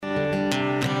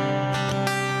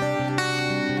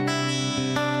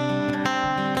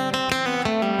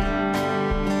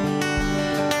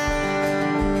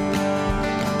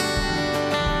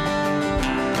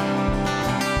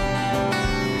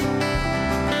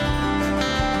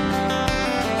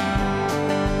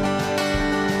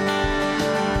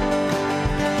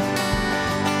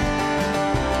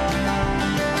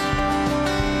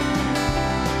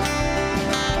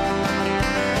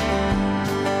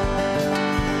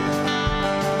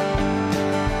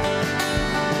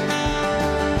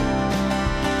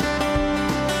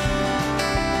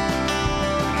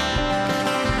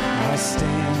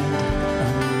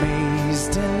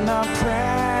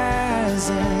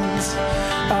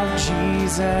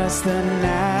Jesus the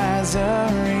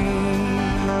Nazarene,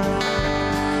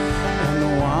 and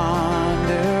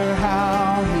wonder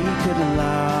how he could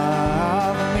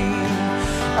love me,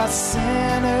 a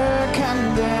sinner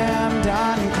condemned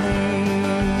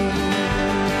unclean.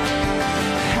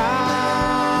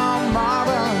 How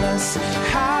marvelous,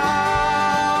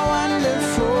 how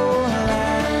wonderful,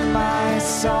 and my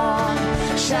song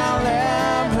shall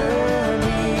ever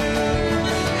be.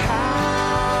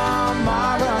 How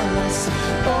marvelous,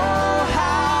 oh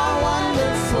how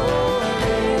wonderful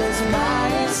is my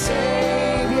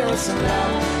Savior's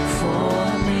love for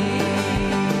me.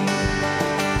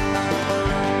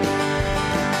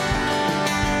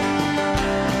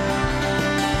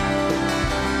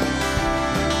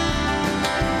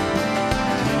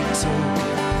 He took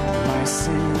my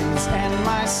sins and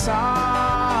my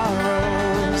sorrows,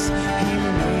 he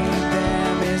made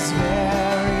them his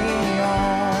very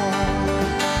own.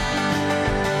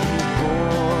 He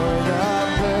bore the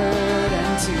burden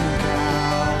to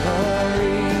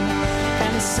Calvary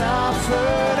and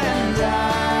suffered and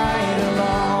died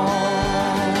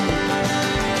alone.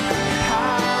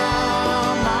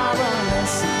 How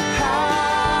marvelous,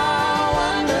 how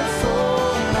wonderful,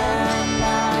 and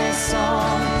my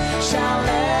song shall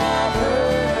ever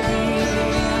be.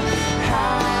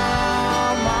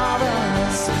 How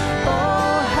marvelous,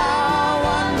 oh how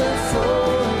wonderful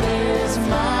is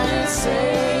my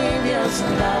Savior's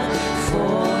love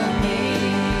for me.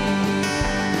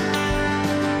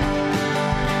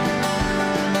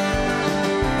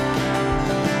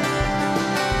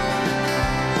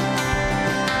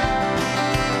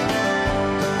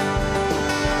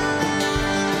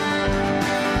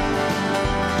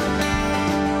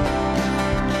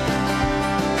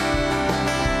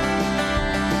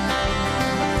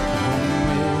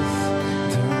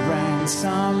 With the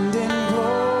ransomed in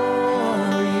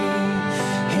glory,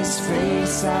 his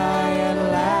face I at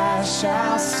last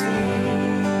shall see.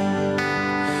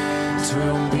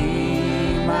 'Twill be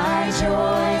my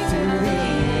joy through the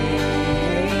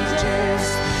ages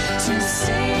to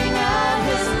sing of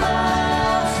his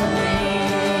love for me.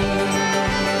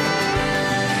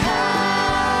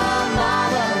 How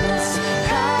marvelous,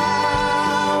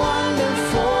 how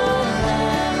wonderful,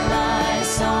 and my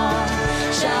song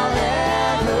shall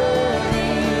ever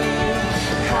be.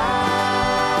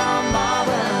 How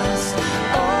marvelous,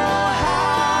 oh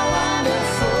how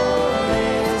wonderful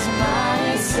is my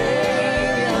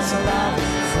Savior's love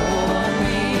for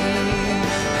me.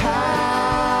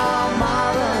 How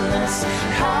marvelous,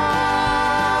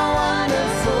 how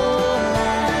wonderful,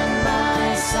 and my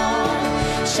song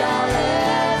shall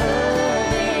ever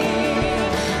be.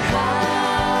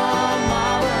 How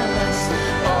marvelous,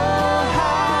 oh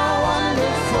how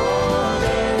wonderful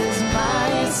is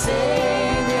my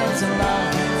Savior's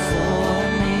love for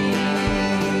me.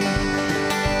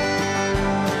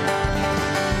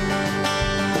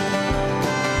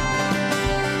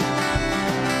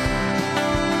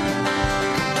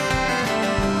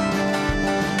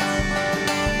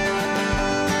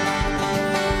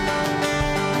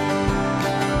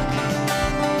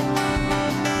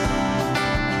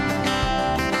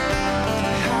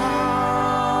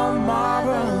 How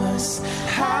marvelous,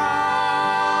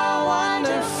 how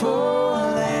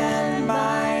wonderful, and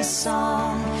my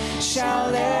song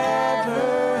shall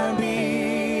ever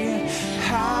be.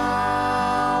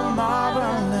 How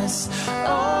marvelous,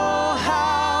 oh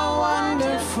how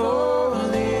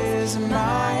wonderful is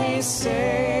my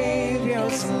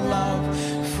Savior's love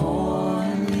for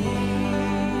me.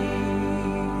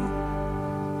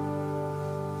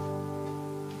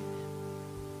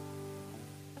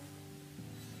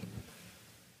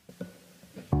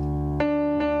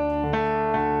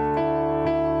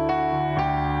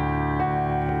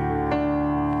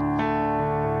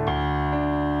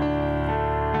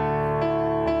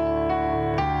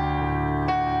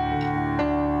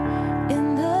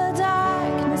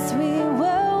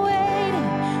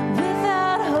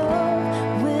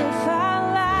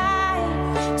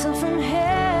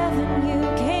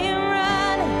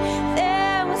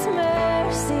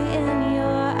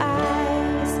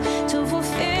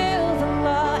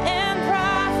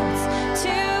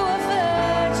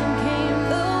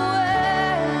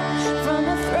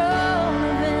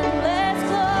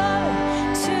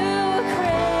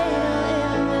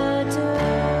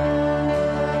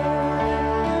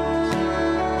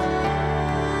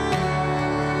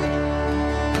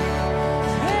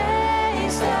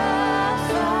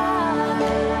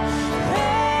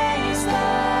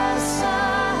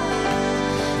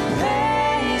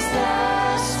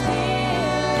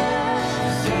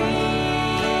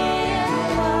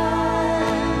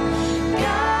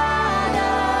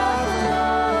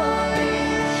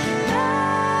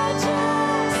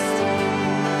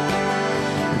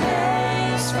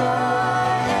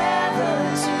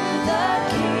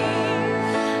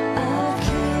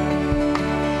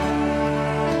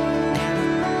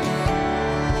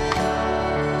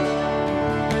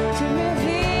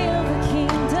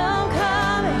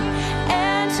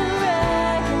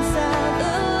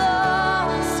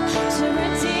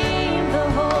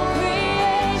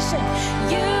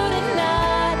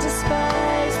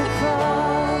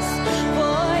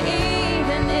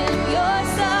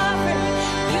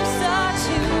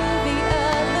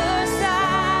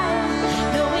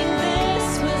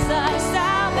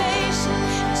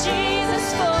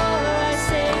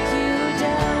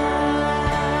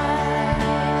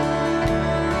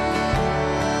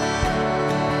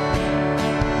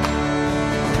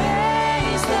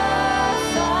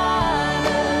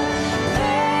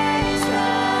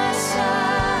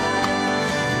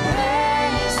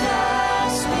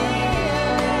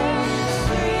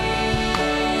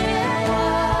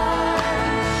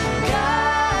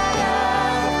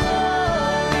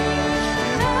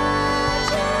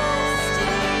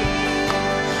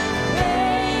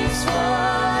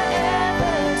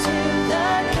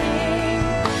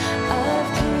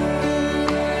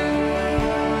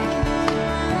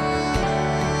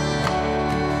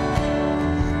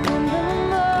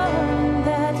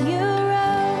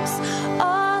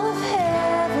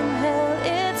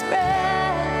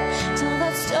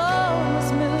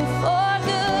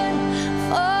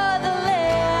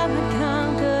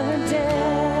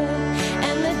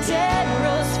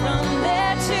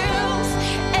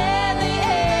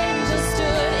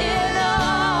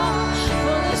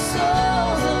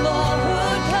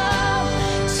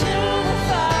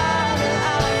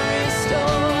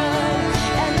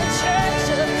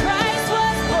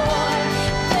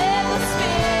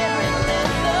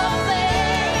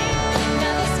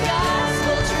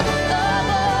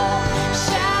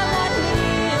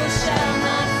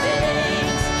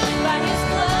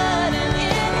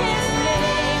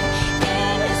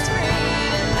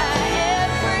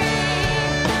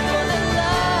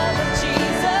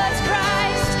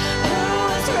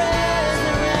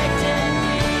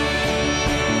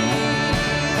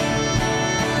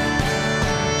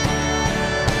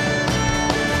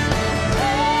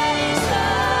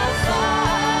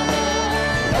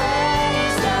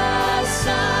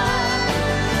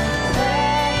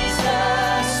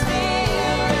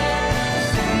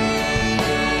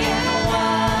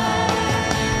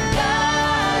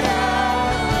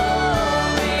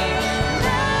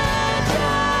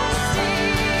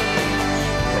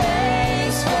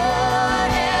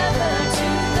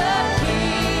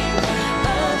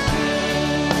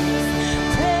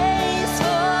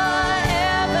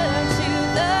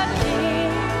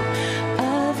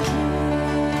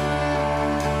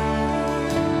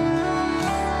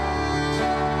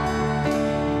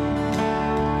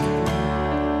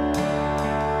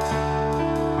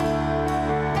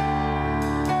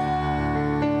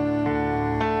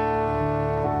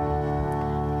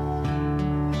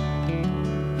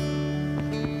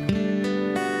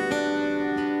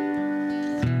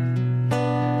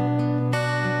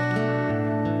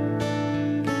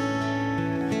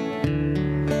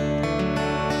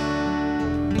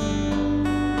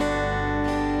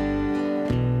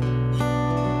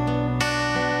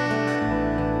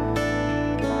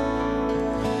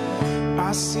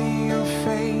 see your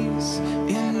face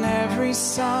in every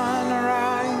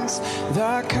sunrise.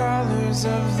 The colors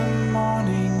of the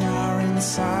morning are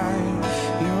inside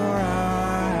your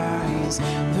eyes.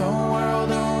 The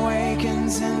world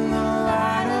awakens in the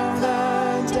light of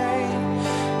the day.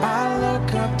 I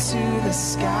look up to the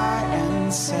sky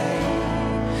and say,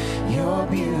 you're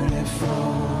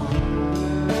beautiful.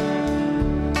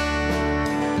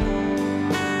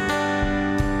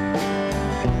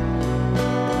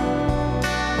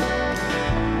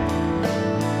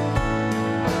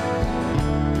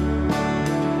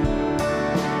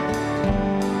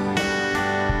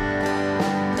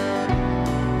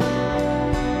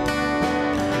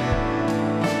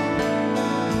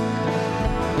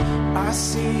 I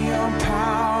see your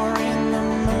power in the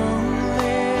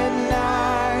moonlit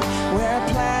night, where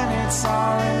planets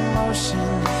are in motion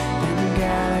and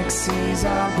galaxies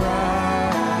are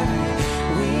bright.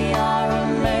 We are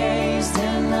amazed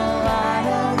in the light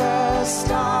of the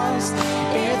stars.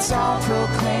 It's all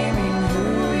proclaiming who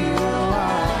you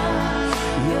are.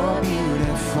 You're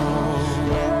beautiful.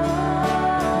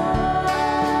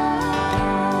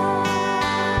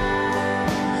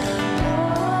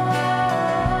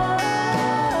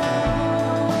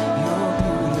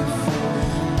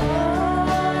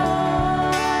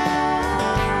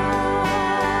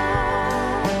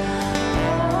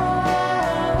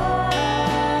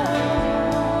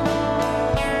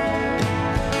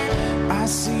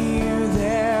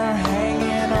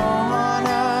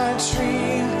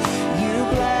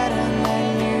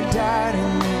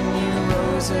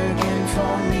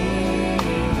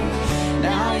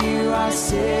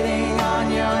 Sitting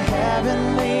on your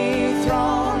heavenly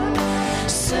throne.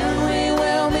 Soon we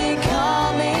will be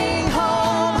coming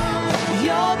home.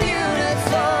 You're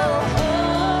beautiful.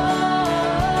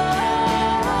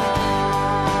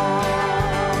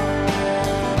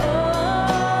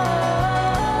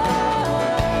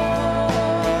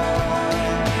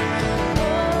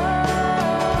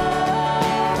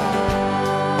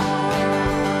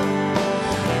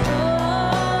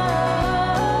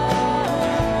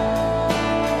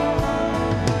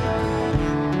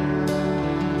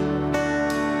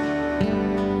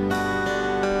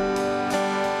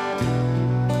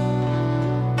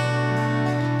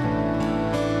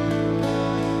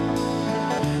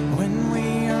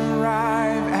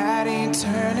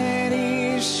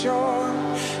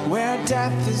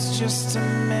 Death is just a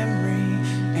memory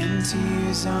and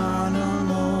tears are no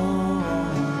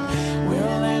more.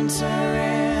 We'll enter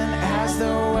in as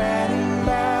the wedding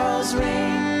bells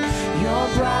ring. Your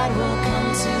bride will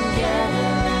come together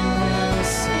and we'll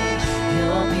sing,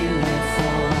 you're beautiful.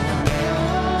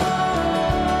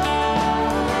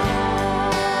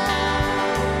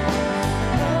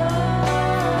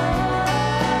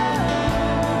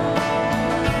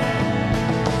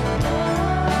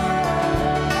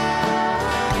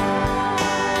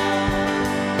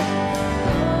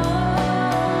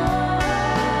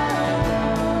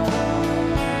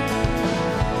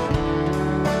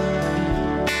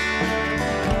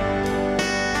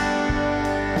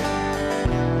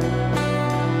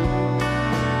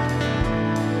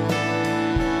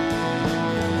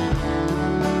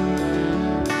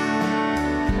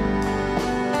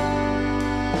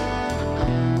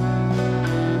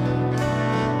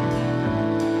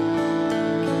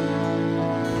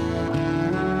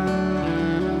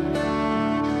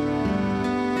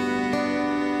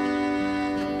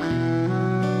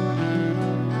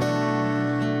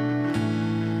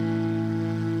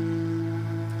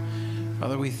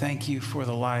 Father, we thank you for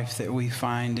the life that we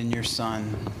find in your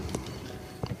Son.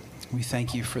 We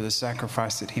thank you for the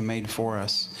sacrifice that he made for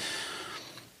us.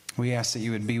 We ask that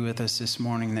you would be with us this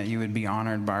morning, that you would be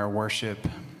honored by our worship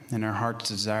and our heart's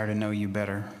desire to know you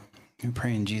better. We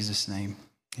pray in Jesus' name.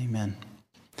 Amen.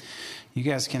 You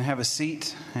guys can have a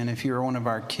seat, and if you're one of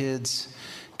our kids,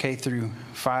 K through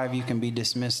 5, you can be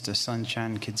dismissed to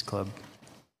Sunshine Kids Club.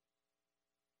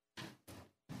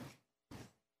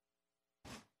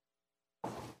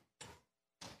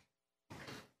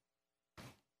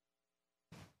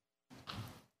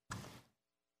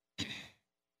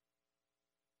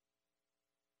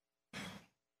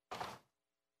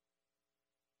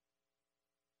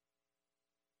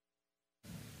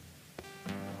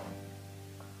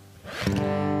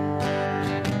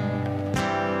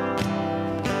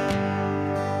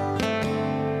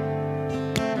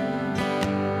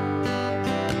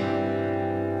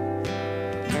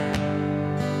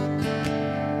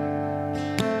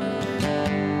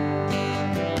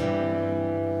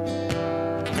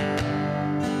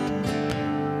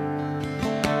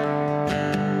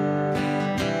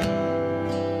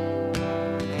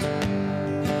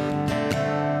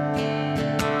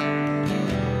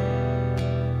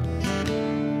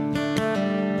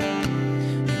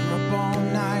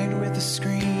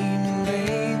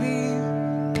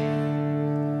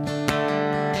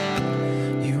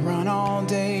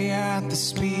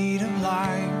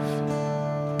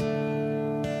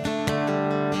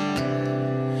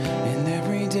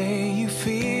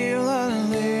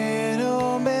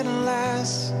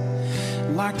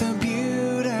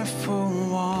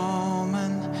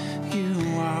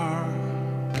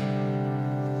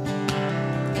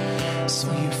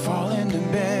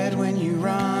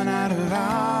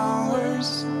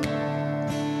 yours,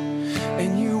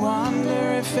 and you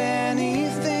wonder if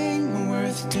anything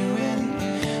worth doing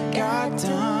got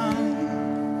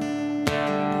done.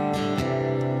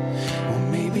 Or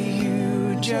maybe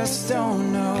you just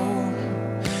don't know,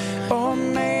 or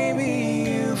maybe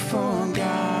you've forgotten.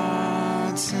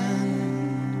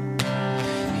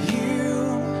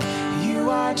 You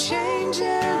are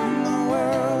changing the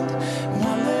world,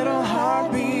 one little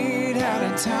heartbeat at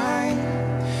a time,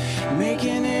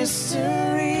 making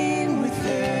history with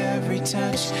every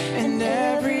touch and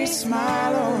every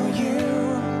smile. Oh,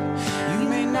 you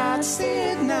may not see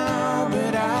it now,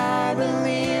 but I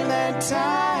believe that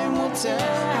time will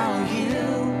tell how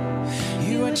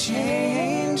you are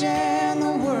changing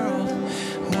the world,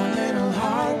 one little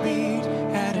heartbeat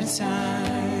at a time.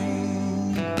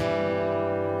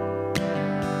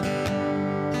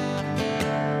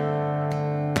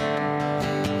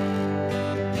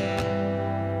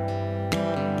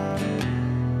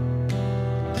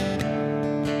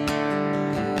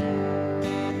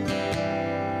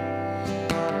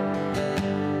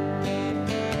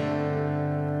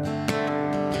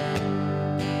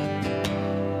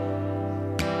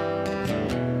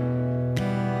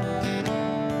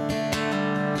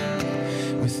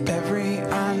 With every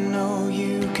I know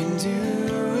you can do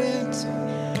it,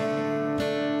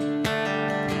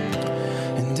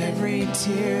 and every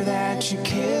tear that you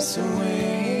kiss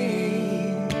away.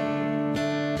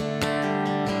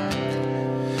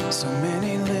 So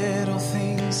many little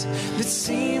things that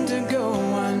seem to go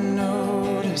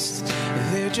unnoticed,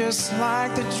 they're just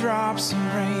like the drops of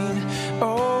rain.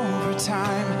 Over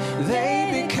time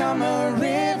they become a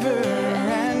river,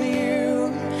 and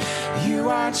you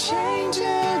are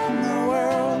changing the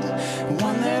world,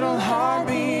 one little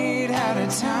heartbeat at a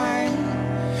time,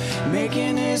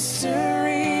 making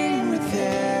history with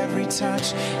every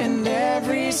touch and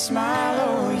every smile.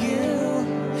 Oh,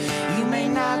 you may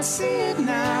not see it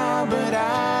now, but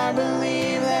I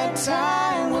believe that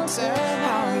time will tell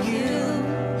how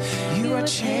you are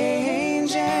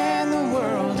changing the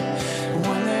world,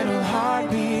 one little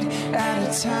heartbeat at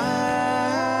a time.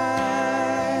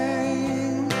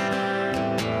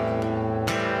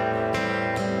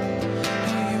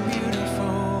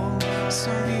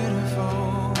 So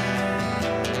beautiful,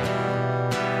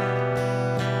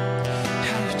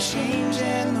 how you're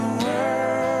changing the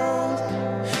world,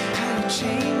 how you're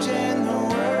changing the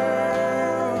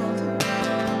world.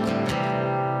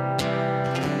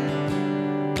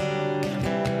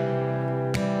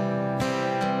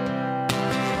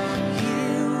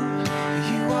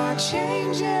 You are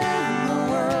changing the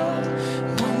world,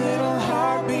 one little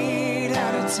heartbeat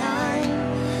at a time,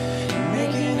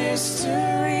 making history,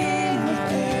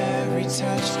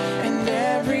 touch and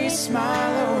every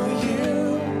smile. Oh,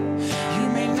 you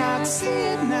may not see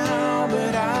it now,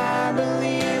 but I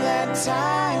believe that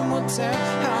time will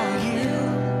tell how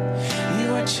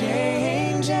you are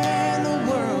changing the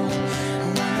world,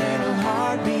 one little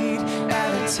heartbeat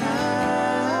at a time.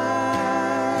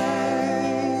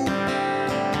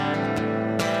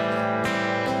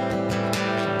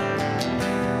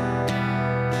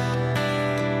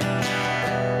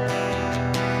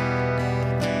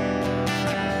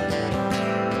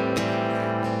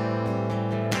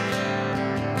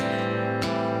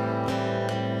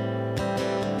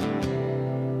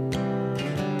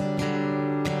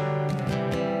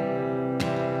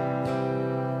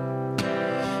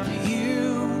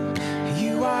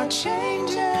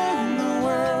 Changing the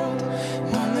world,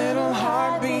 one little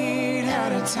heartbeat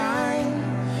at a time,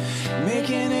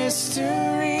 making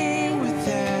history with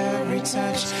every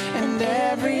touch and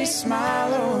every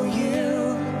smile. Oh,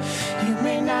 you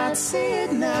may not see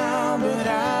it now, but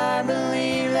I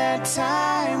believe that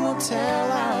time will tell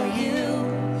how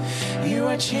you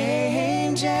are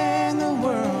changing the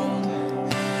world.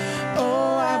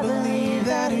 Oh, I believe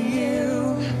that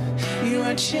you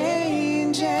are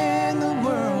changing the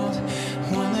world,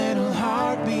 one little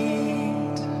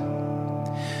heartbeat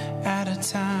at a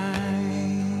time.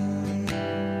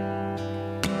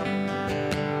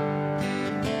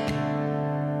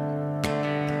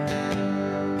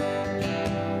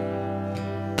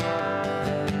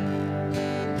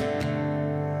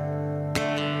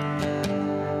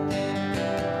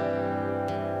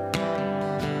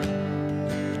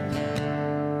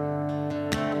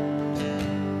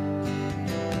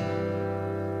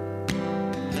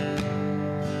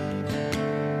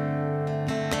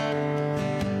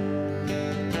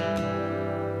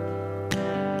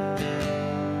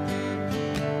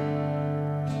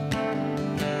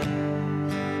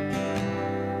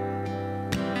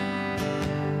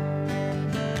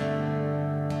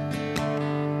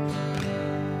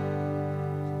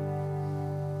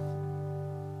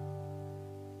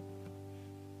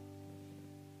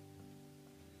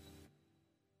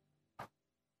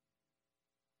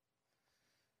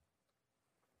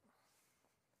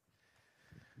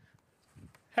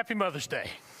 Happy Mother's Day.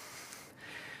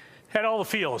 Had all the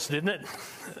feels, didn't it?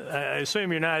 I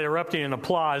assume you're not erupting in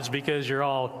applause because you're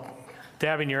all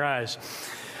dabbing your eyes.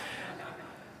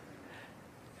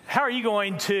 How are you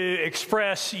going to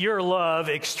express your love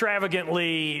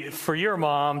extravagantly for your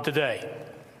mom today?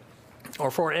 Or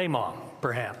for a mom,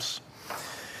 perhaps?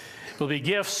 It'll be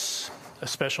gifts, a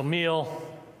special meal,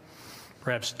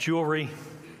 perhaps jewelry.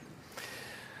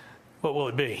 What will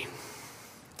it be?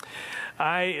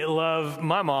 I love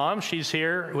my mom. She's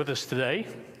here with us today.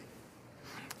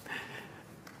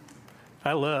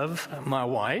 I love my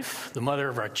wife, the mother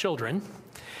of our children.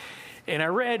 And I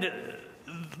read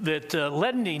that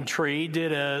Lending Tree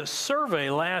did a survey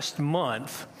last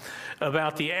month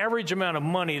about the average amount of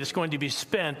money that's going to be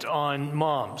spent on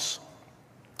moms.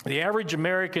 The average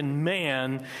American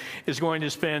man is going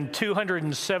to spend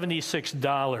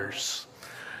 $276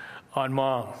 on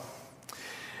mom.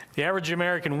 The average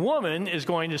American woman is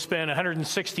going to spend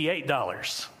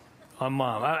 $168 on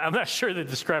mom. I'm not sure the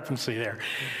discrepancy there,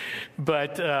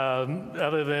 but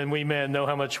other than we men know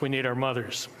how much we need our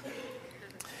mothers.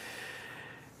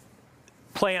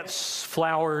 Plants,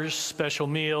 flowers, special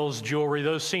meals, jewelry,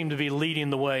 those seem to be leading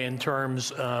the way in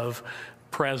terms of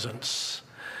presents.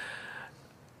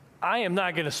 I am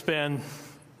not going to spend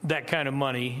that kind of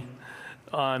money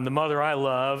on the mother I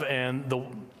love and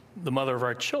the mother of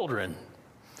our children.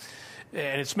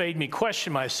 And it's made me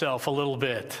question myself a little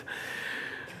bit.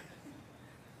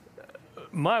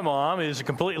 My mom is a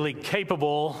completely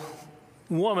capable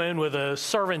woman with a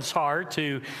servant's heart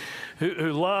who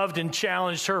loved and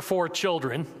challenged her 4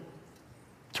 children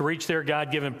to reach their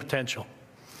God-given potential.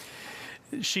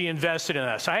 She invested in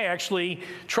us. I actually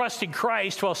trusted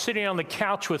Christ while sitting on the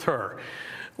couch with her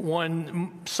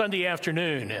one Sunday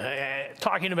afternoon,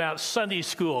 talking about Sunday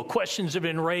school. Questions have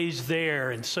been raised there.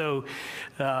 And so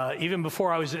even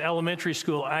before I was in elementary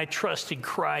school, I trusted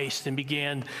Christ and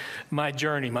began my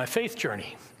journey, my faith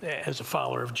journey as a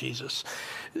follower of Jesus.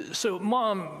 So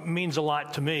mom means a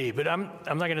lot to me, but I'm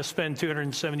not going to spend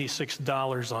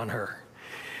 $276 on her.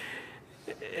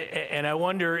 And I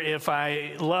wonder if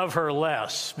I love her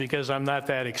less because I'm not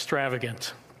that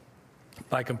extravagant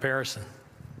by comparison.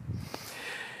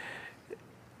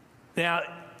 Now,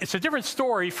 it's a different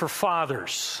story for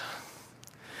fathers.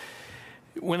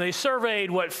 When they surveyed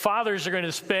what fathers are going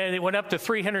to spend, it went up to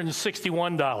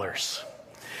 $361.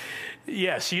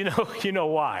 Yes, you know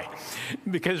why.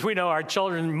 Because we know our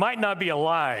children might not be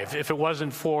alive if it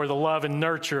wasn't for the love and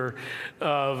nurture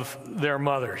of their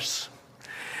mothers.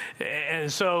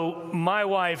 And so my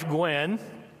wife, Gwen,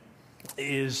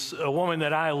 is a woman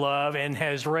that I love and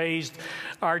has raised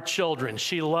our children.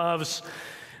 She loves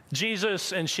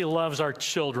Jesus and she loves our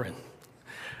children.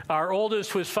 Our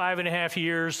oldest was 5.5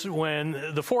 years when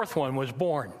the 4th one was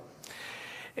born.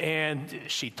 And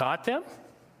she taught them.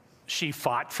 She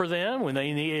fought for them when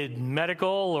they needed medical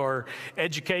or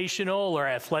educational or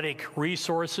athletic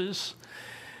resources.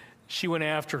 She went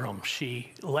after them.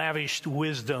 She lavished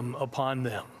wisdom upon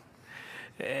them.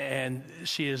 And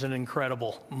she is an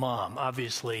incredible mom.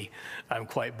 Obviously, I'm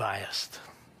quite biased.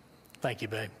 Thank you,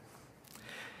 babe.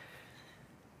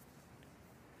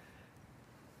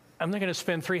 I'm not going to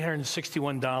spend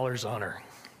 $361 on her.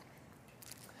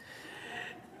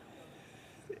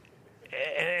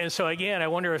 And so again, I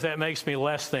wonder if that makes me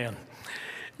less than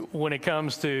when it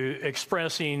comes to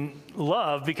expressing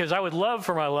love, because I would love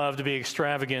for my love to be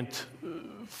extravagant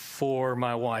for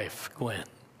my wife, Gwen.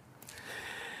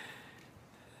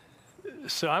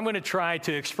 So I'm going to try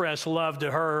to express love to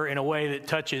her in a way that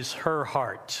touches her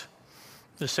heart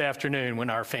this afternoon when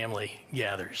our family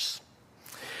gathers.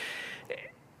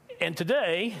 And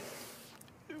today,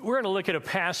 we're going to look at a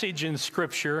passage in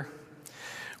Scripture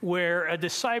where a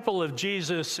disciple of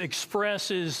Jesus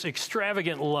expresses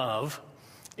extravagant love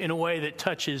in a way that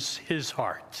touches his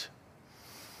heart.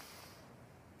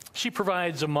 She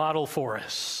provides a model for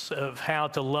us of how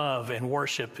to love and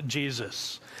worship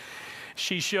Jesus.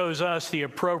 She shows us the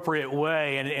appropriate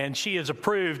way, and she is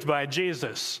approved by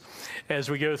Jesus. As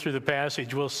we go through the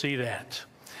passage, we'll see that.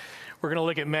 We're going to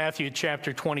look at Matthew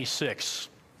chapter 26,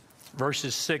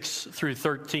 verses 6 through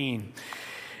 13.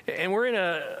 And we're in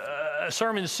a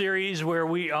sermon series where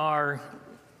we are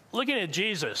looking at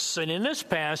Jesus. And in this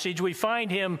passage, we find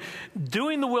him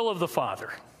doing the will of the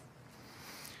Father.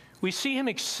 We see him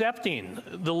accepting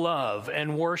the love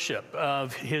and worship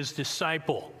of his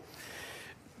disciple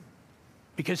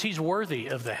because he's worthy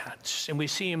of that. And we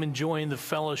see him enjoying the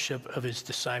fellowship of his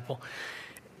disciple.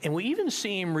 And we even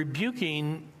see him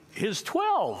rebuking his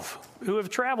 12 who have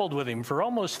traveled with him for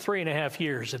almost 3.5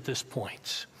 years at this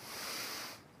point.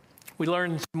 We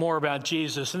learn more about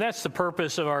Jesus, and that's the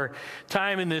purpose of our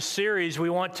time in this series.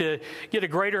 We want to get a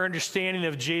greater understanding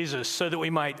of Jesus so that we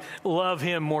might love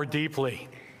him more deeply.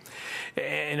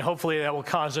 And hopefully that will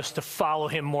cause us to follow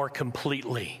him more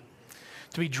completely,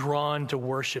 to be drawn to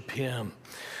worship him.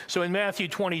 So in Matthew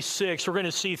 26, we're going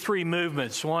to see three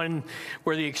movements. One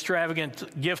where the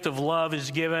extravagant gift of love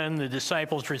is given, the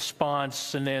disciples'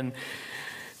 response, and then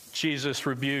Jesus'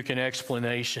 rebuke and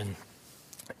explanation.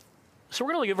 So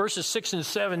we're going to look at verses 6 and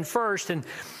 7 first, and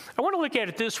I want to look at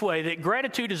it this way, that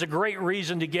gratitude is a great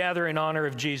reason to gather in honor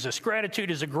of Jesus.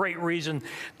 Gratitude is a great reason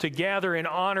to gather in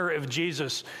honor of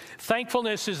Jesus.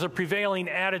 Thankfulness is the prevailing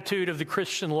attitude of the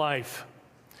Christian life.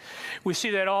 We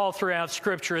see that all throughout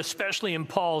Scripture, especially in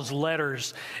Paul's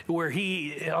letters, where he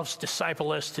helps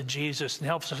disciple us to Jesus and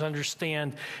helps us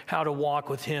understand how to walk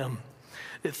with him.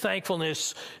 That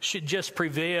thankfulness should just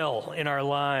prevail in our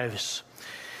lives.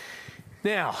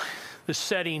 Now, the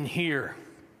setting here,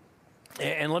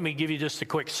 and let me give you just a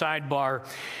quick sidebar.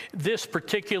 This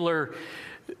particular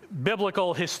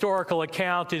biblical historical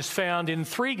account is found in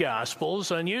three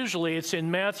Gospels. Unusually, it's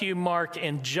in Matthew, Mark,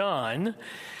 and John.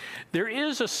 There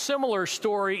is a similar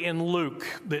story in Luke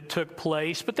that took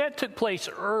place, but that took place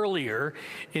earlier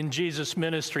in Jesus'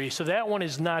 ministry, so that one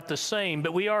is not the same.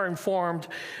 But we are informed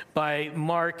by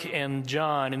Mark and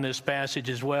John in this passage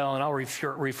as well, and I'll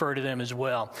refer to them as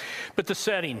well. But the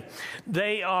setting,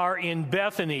 they are in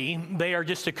Bethany. They are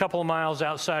just a couple of miles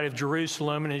outside of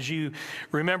Jerusalem, and as you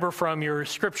remember from your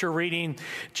scripture reading,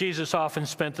 Jesus often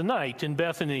spent the night in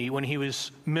Bethany when he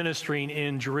was ministering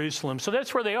in Jerusalem. So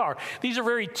that's where they are. These are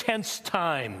very tense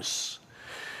times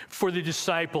for the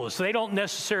disciples. They don't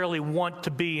necessarily want to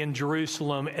be in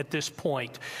Jerusalem at this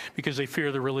point because they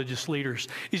fear the religious leaders.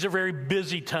 These are very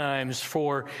busy times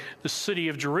for the city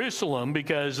of Jerusalem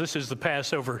because this is the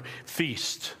Passover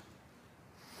feast.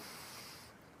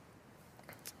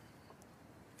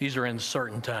 These are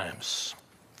uncertain times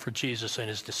for Jesus and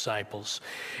his disciples.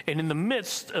 And in the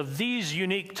midst of these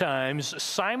unique times,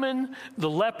 Simon the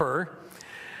leper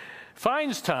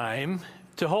finds time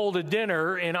to hold a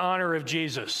dinner in honor of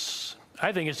Jesus.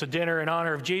 I think it's a dinner in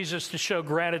honor of Jesus to show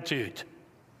gratitude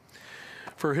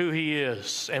for who he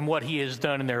is and what he has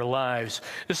done in their lives.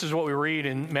 This is what we read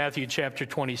in Matthew chapter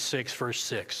 26, verse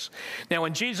 6. Now,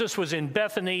 when Jesus was in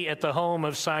Bethany at the home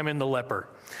of Simon the leper,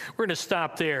 we're going to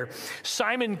stop there.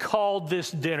 Simon called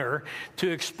this dinner to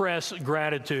express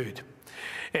gratitude.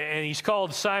 And he's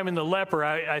called Simon the leper.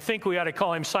 I think we ought to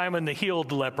call him Simon the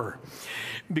healed leper.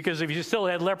 Because if he still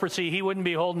had leprosy, he wouldn't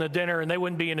be holding a dinner and they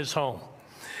wouldn't be in his home,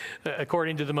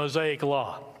 according to the Mosaic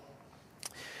law.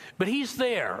 But he's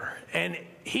there, and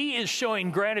he is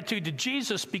showing gratitude to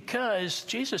Jesus because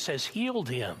Jesus has healed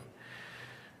him.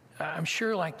 I'm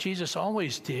sure like Jesus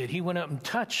always did, he went up and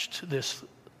touched this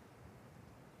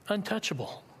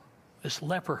untouchable, this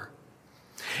leper.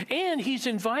 And he's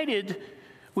invited,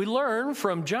 we learn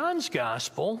from John's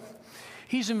gospel,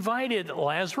 he's invited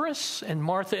Lazarus and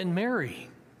Martha and Mary,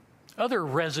 other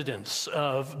residents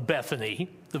of Bethany,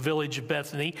 the village of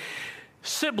Bethany,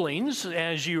 siblings,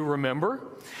 as you remember.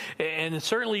 And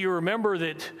certainly you remember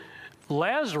that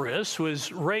Lazarus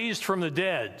was raised from the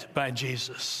dead by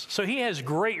Jesus. So he has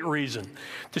great reason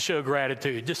to show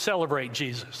gratitude, to celebrate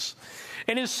Jesus.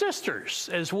 And his sisters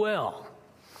as well.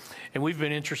 And we've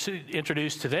been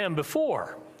introduced to them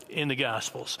before in the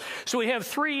Gospels. So we have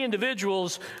three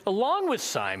individuals along with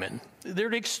Simon.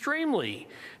 They're extremely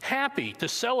happy to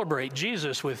celebrate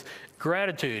Jesus with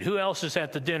gratitude. Who else is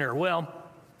at the dinner? Well,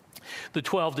 the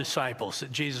 12 disciples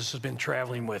that Jesus has been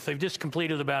traveling with. They've just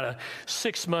completed about a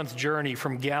 6-month journey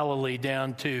from Galilee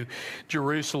down to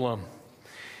Jerusalem.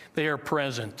 They are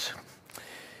present,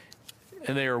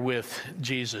 and they are with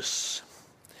Jesus.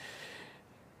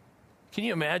 Can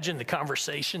you imagine the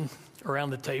conversation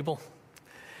around the table?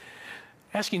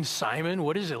 Asking Simon,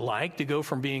 what is it like to go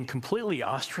from being completely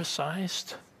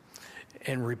ostracized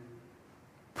and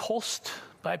repulsed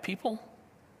by people?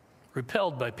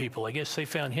 Repelled by people. I guess they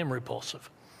found him repulsive.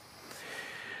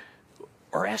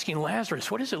 Or asking Lazarus,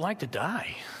 what is it like to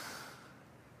die?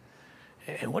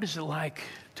 And what is it like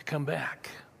to come back?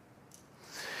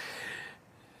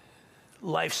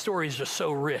 Life stories are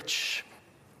so rich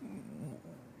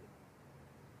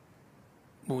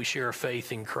when we share our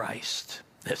faith in Christ.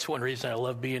 That's one reason I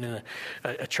love being in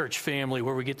a church family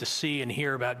where we get to see and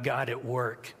hear about God at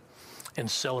work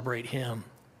and celebrate him.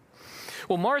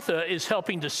 Well, Martha is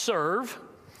helping to serve,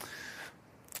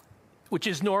 which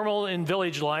is normal in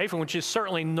village life and which is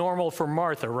certainly normal for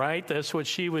Martha, right? That's what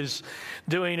she was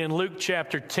doing in Luke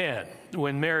chapter 10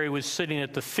 when Mary was sitting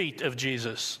at the feet of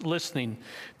Jesus, listening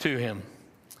to him.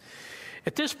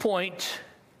 At this point,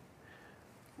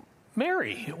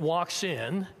 Mary walks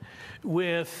in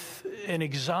with an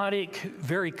exotic,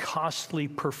 very costly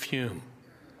perfume.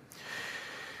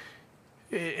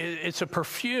 It's a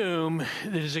perfume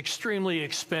that is extremely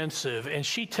expensive, and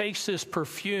she takes this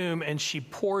perfume and she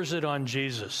pours it on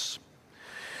Jesus.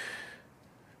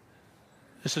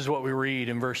 This is what we read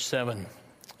in verse 7.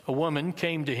 A woman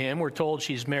came to him, we're told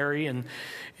she's Mary in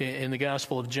the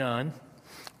Gospel of John,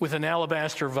 with an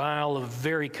alabaster vial of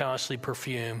very costly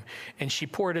perfume, and she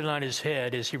poured it on his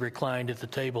head as he reclined at the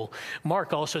table.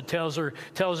 Mark also tells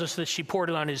us that she poured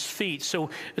it on his feet, so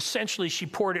essentially she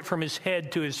poured it from his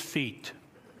head to his feet.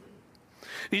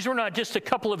 These were not just a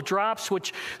couple of drops,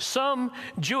 which some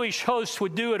Jewish hosts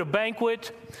would do at a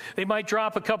banquet. They might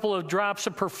drop a couple of drops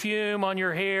of perfume on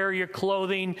your hair, your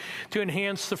clothing, to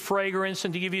enhance the fragrance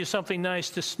and to give you something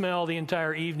nice to smell the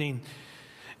entire evening.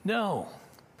 No.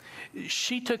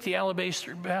 She took the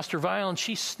alabaster vial and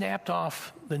she snapped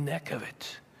off the neck of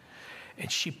it.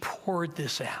 And she poured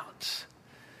this out.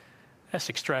 That's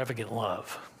extravagant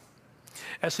love.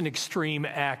 That's an extreme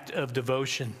act of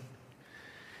devotion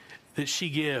that she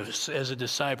gives as a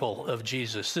disciple of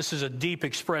Jesus. This is a deep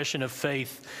expression of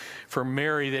faith for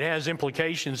Mary that has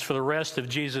implications for the rest of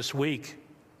Jesus' week.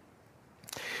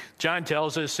 John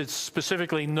tells us it's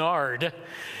specifically nard,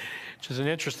 which is an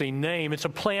interesting name. It's a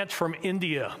plant from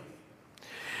India.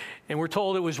 And we're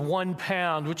told it was 1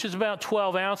 pound, which is about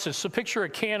 12 ounces. So picture a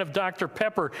can of Dr.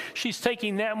 Pepper. She's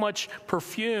taking that much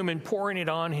perfume and pouring it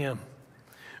on him.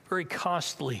 Very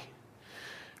costly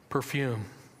perfume.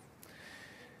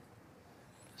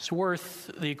 It's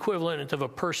worth the equivalent of a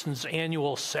person's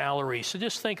annual salary. So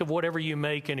just think of whatever you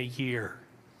make in a year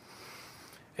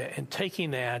and taking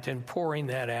that and pouring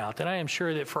that out. And I am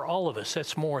sure that for all of us,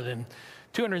 that's more than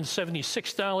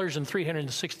 $276 and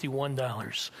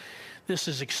 $361. This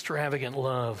is extravagant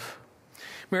love.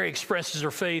 Mary expresses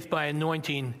her faith by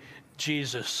anointing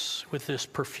Jesus with this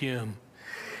perfume.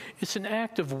 It's an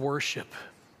act of worship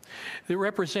that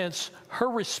represents her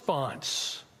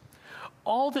response,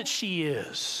 all that she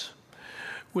is,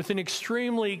 with an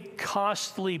extremely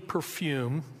costly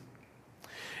perfume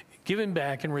given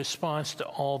back in response to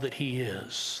all that he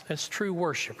is. That's true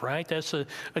worship, right? That's a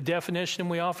definition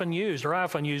we often use, or I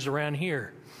often use around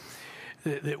here.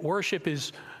 That worship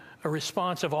is a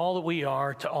response of all that we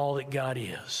are to all that God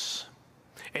is.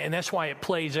 And that's why it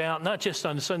plays out, not just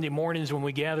on Sunday mornings when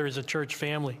we gather as a church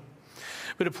family,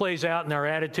 but it plays out in our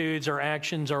attitudes, our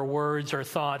actions, our words, our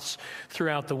thoughts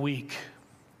throughout the week.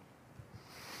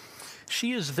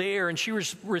 She is there, and she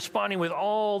was responding with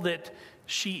all that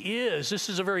she is. This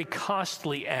is a very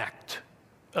costly act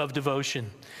of devotion.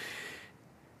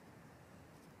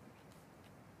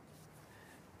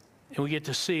 And we get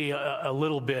to see a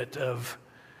little bit of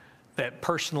that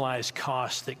personalized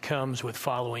cost that comes with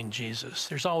following Jesus.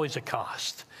 There's always a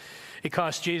cost. It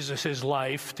cost Jesus his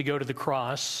life to go to the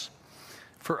cross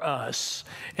for us,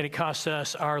 and it costs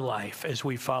us our life as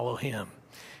we follow him.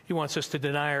 He wants us to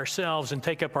deny ourselves and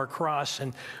take up our cross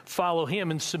and follow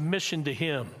him in submission to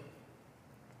him.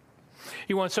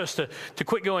 He wants us to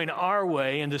quit going our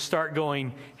way and to start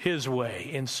going his way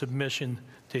in submission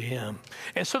to him.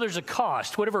 And so there's a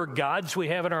cost. Whatever gods we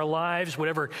have in our lives,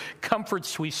 whatever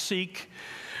comforts we seek,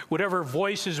 whatever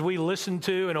voices we listen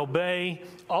to and obey,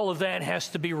 all of that has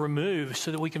to be removed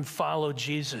so that we can follow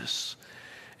Jesus.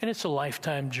 And it's a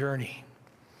lifetime journey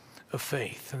of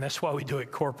faith. And that's why we do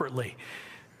it corporately,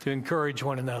 to encourage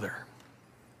one another,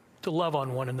 to love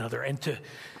on one another, and to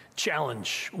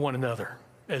challenge one another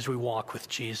as we walk with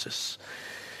Jesus.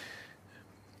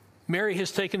 Mary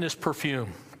has taken this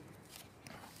perfume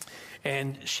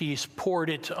and she's poured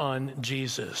it on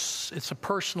Jesus. It's a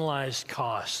personalized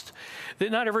cost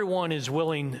that not everyone is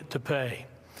willing to pay.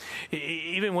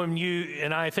 Even when you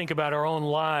and I think about our own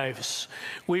lives,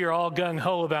 we are all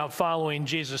gung-ho about following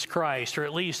Jesus Christ, or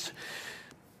at least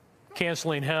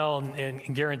canceling hell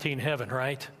and guaranteeing heaven,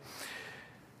 right?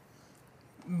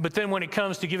 But then when it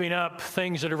comes to giving up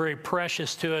things that are very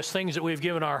precious to us, things that we've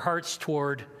given our hearts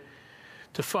toward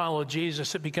to follow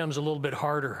Jesus, it becomes a little bit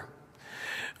harder.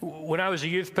 When I was a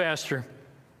youth pastor,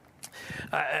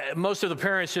 most of the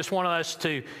parents just wanted us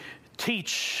to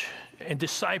teach and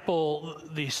disciple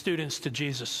the students to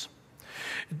Jesus,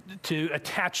 to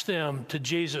attach them to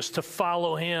Jesus, to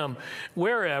follow him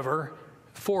wherever,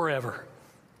 forever.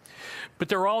 But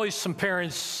there were always some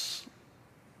parents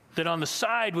that on the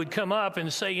side would come up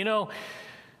and say, you know,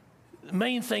 the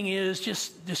main thing is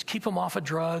just keep them off of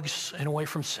drugs and away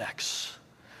from sex.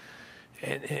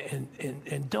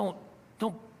 And don't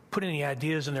put any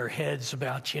ideas in their heads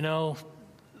about, you know,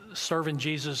 serving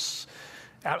Jesus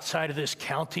outside of this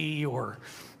county or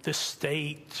this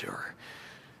state, or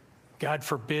God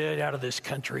forbid, out of this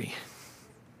country.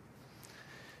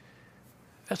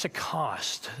 That's a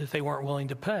cost that they weren't willing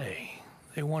to pay.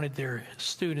 They wanted their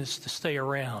students to stay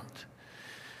around.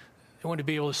 They wanted to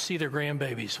be able to see their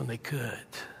grandbabies when they could.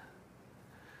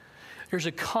 There's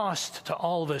a cost to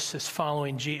all of us that's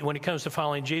when it comes to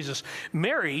following Jesus.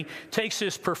 Mary takes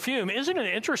this perfume. Isn't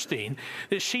it interesting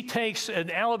that she takes an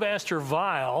alabaster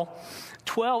vial,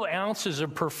 12 ounces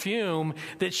of perfume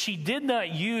that she did not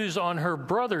use on her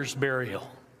brother's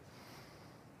burial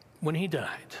when he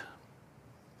died?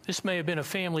 This may have been a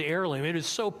family heirloom. It is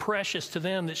so precious to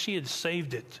them that she had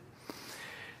saved it.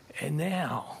 And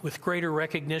now, with greater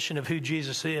recognition of who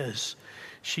Jesus is,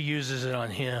 she uses it on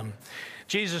him.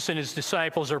 Jesus and his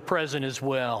disciples are present as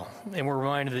well. And we're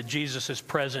reminded that Jesus is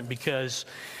present because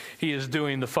he is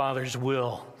doing the Father's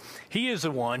will. He is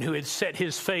the one who had set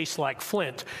his face like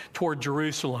flint toward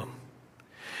Jerusalem.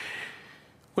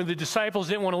 When the disciples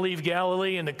didn't want to leave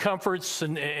Galilee and the comforts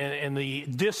and the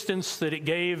distance that it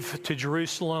gave to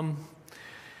Jerusalem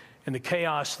and the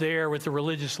chaos there with the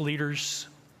religious leaders,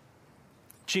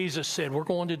 Jesus said, we're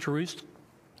going to Jerusalem.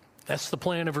 That's the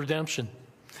plan of redemption.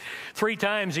 3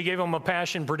 times he gave them a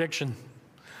passion prediction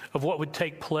of what would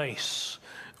take place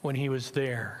when he was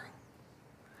there.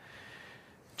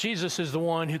 Jesus is the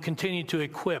one who continued to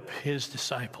equip his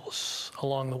disciples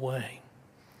along the way.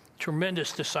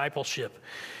 Tremendous discipleship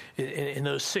in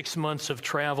those 6 months of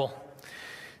travel.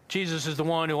 Jesus is the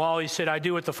one who always said, I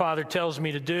do what the Father tells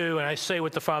me to do, and I say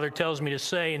what the Father tells me to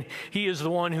say. And he is the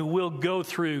one who will go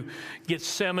through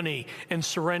Gethsemane and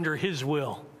surrender his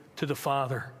will to the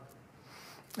Father.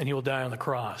 And he will die on the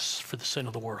cross for the sin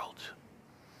of the world.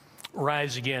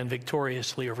 Rise again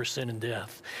victoriously over sin and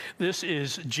death. This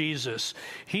is Jesus.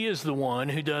 He is the one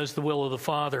who does the will of the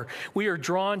Father. We are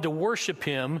drawn to worship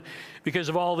him because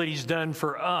of all that he's done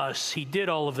for us. He did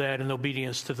all of that in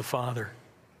obedience to the Father.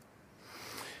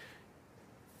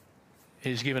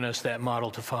 He's given us that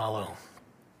model to follow.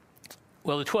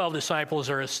 Well, the 12 disciples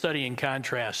are a study in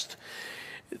contrast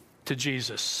to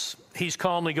Jesus. He's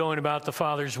calmly going about the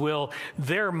Father's will.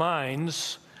 Their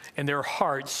minds and their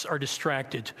hearts are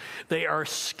distracted. They are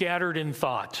scattered in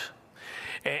thought.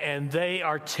 And they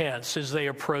are tense as they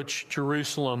approach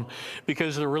Jerusalem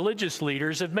because the religious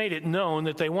leaders have made it known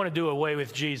that they want to do away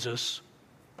with Jesus.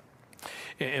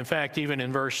 In fact, even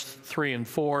in verse 3 and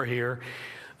 4 here,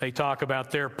 they talk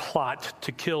about their plot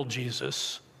to kill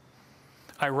Jesus.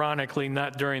 Ironically,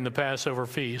 not during the Passover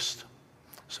feast,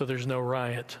 so there's no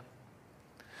riot.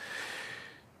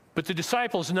 But the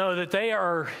disciples know that they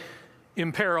are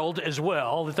imperiled as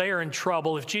well, that they are in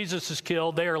trouble. If Jesus is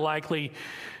killed, they are likely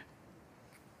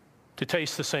to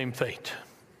taste the same fate.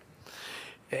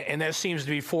 And that seems to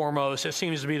be foremost. That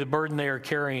seems to be the burden they are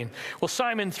carrying. Well,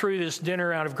 Simon threw this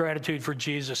dinner out of gratitude for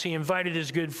Jesus. He invited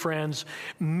his good friends.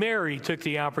 Mary took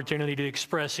the opportunity to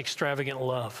express extravagant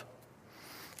love.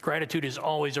 Gratitude is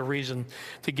always a reason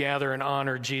to gather and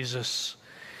honor Jesus.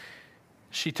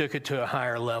 She took it to a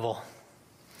higher level.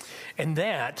 And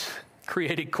that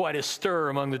created quite a stir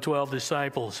among the 12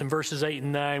 disciples. In verses 8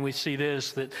 and 9, we see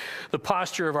this, that the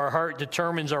posture of our heart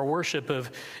determines our worship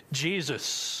of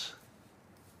Jesus.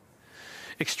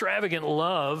 Extravagant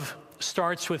love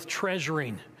starts with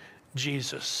treasuring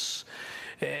Jesus.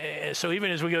 So even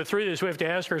as we go through this, we have to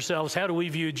ask ourselves, how do we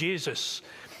view Jesus?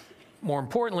 More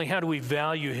importantly, how do we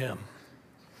value him?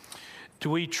 Do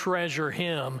we treasure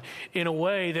him in a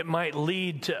way that might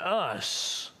lead to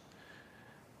us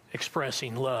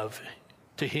expressing love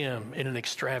to him in an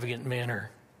extravagant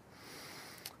manner?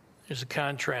 There's a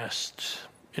contrast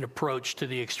in approach to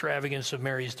the extravagance of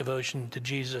Mary's devotion to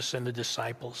Jesus and the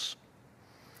disciples.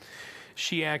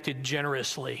 She acted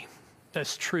generously.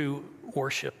 That's true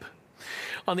worship.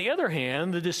 On the other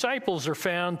hand, the disciples are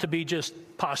found to be just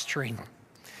posturing.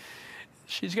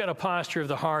 She's got a posture of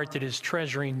the heart that is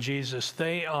treasuring Jesus.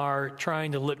 They are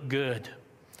trying to look good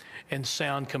and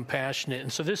sound compassionate.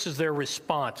 And so this is their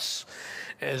response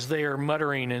as they are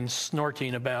muttering and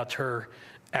snorting about her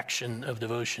action of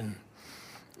devotion.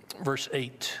 Verse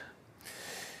 8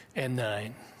 and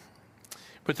 9.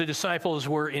 But the disciples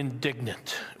were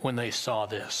indignant when they saw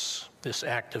this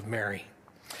act of Mary,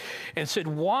 and said,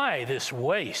 "Why this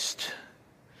waste?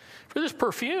 For this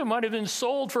perfume might have been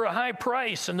sold for a high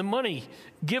price and the money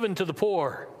given to the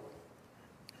poor."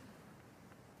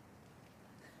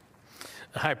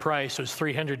 The high price was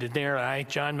 300 denarii.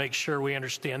 John makes sure we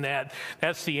understand that.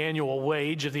 That's the annual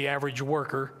wage of the average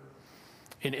worker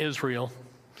in Israel.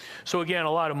 So again,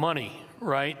 a lot of money,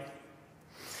 right?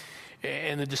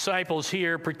 And the disciples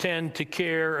here pretend to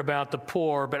care about the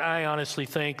poor, but I honestly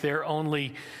think their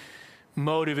only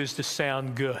motive is to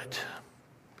sound good.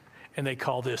 And they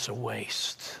call this a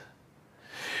waste.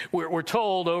 We're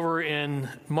told over in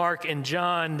Mark and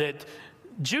John that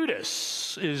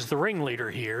Judas is the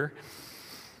ringleader here.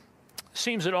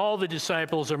 Seems that all the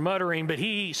disciples are muttering, but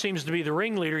he seems to be the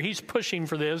ringleader. He's pushing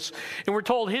for this. And we're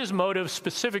told his motive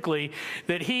specifically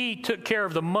that he took care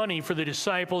of the money for the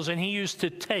disciples and he used to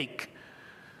take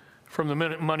from the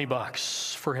money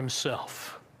box for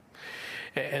himself.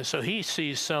 And so he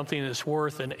sees something that's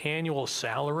worth an annual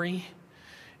salary.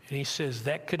 And he says,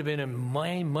 that could have been in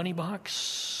my money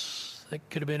box. That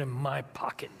could have been in my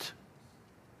pocket.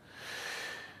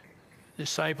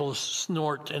 Disciples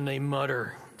snort and they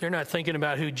mutter. They're not thinking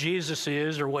about who Jesus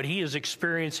is or what he is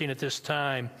experiencing at this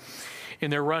time.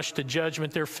 In their rush to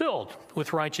judgment, they're filled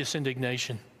with righteous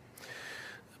indignation.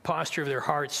 The posture of their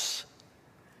hearts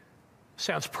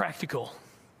sounds practical,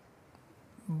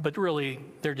 but really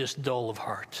they're just dull of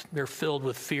heart. They're filled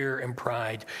with fear and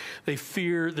pride. They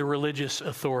fear the religious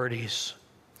authorities.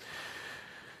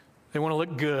 They want to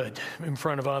look good in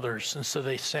front of others, and so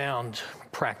they sound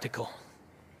practical.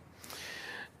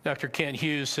 Dr. Kent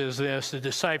Hughes says this: the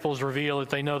disciples reveal that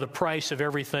they know the price of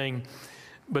everything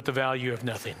but the value of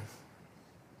nothing.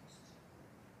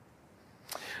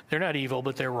 They're not evil,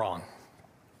 but they're wrong.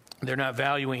 They're not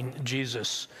valuing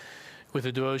Jesus with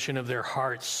the devotion of their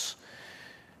hearts.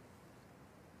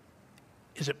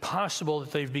 Is it possible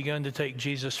that they've begun to take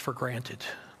Jesus for granted?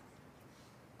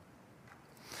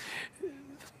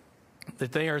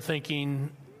 That they are thinking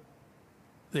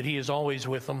that he is always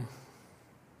with them,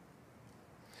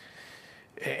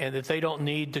 and that they don't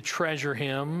need to treasure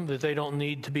him, that they don't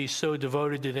need to be so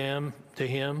devoted to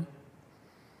him,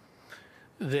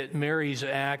 that Mary's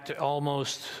act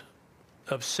almost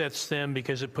upsets them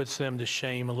because it puts them to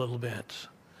shame a little bit.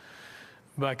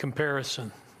 By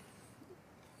comparison,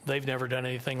 they've never done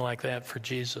anything like that for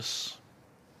Jesus.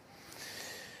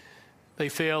 They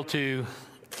fail to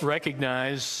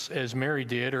recognize, as Mary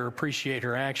did, or appreciate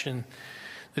her action,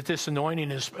 that this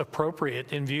anointing is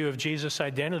appropriate in view of Jesus'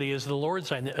 identity as the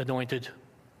Lord's anointed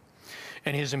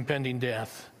and his impending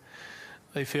death.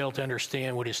 They fail to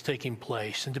understand what is taking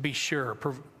place. And to be sure,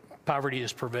 poverty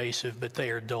is pervasive, but they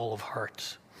are dull of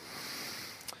heart.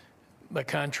 By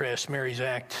contrast, Mary's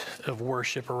act of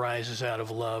worship arises out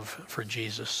of love for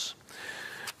Jesus.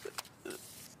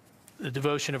 The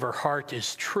devotion of her heart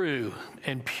is true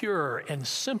and pure and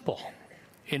simple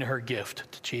in her gift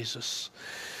to Jesus.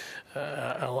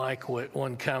 I like what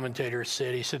one commentator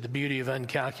said. He said, the beauty of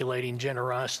uncalculating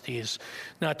generosity is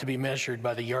not to be measured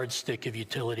by the yardstick of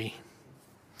utility.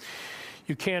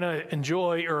 You cannot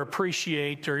enjoy or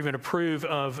appreciate or even approve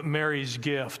of Mary's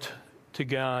gift to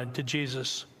God, to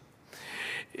Jesus,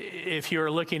 if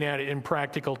you're looking at it in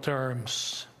practical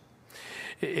terms.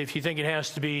 If you think it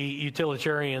has to be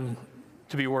utilitarian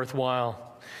to be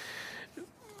worthwhile.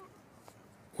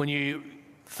 When you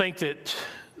think that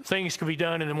things can be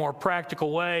done in a more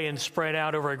practical way and spread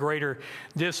out over a greater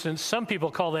distance, some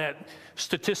people call that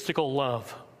statistical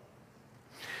love.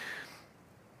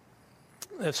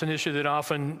 That's an issue that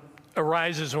often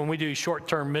arises when we do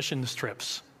short-term missions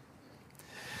trips.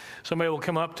 Somebody will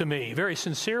come up to me very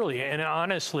sincerely and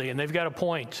honestly, and they've got a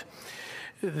point,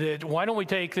 that why don't we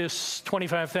take this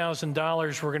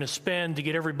 $25,000 we're going to spend to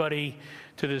get everybody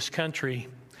to this country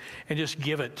and just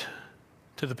give it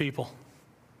to the people?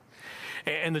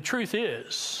 And the truth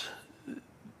is,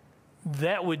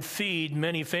 that would feed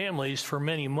many families for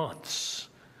many months,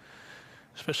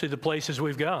 especially the places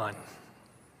we've gone,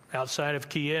 outside of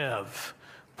Kiev,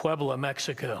 Puebla,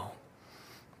 Mexico,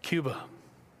 Cuba.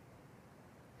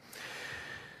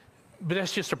 But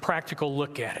that's just a practical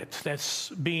look at it. That's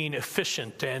being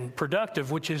efficient and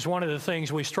productive, which is one of the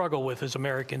things we struggle with as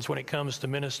Americans when it comes to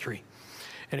ministry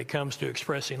and it comes to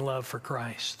expressing love for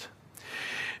Christ.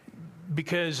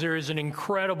 Because there is an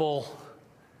incredible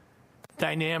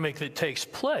dynamic that takes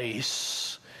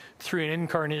place through an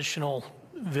incarnational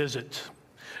visit,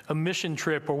 a mission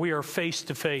trip where we are face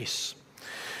to face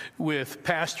with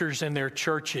pastors and their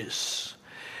churches.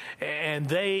 And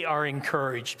they are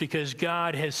encouraged because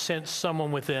God has sent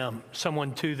someone with them,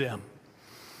 someone to them.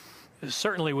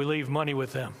 Certainly we leave money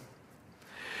with them.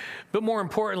 But more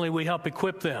importantly, we help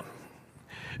equip them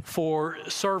for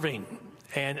serving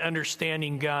and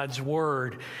understanding God's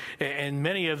word. And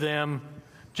many of them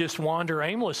just wander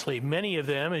aimlessly. Many of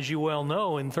them, as you well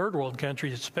know, in third world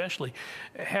countries especially,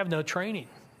 have no training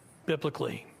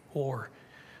biblically or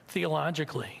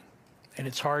theologically. And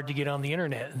it's hard to get on the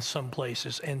internet in some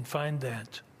places and find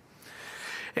that.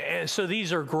 And so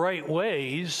these are great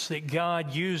ways that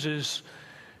God uses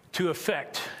to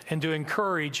affect and to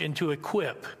encourage and to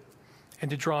equip and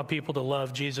to draw people to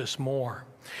love Jesus more.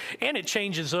 And it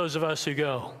changes those of us who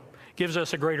go, gives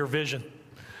us a greater vision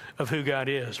of who God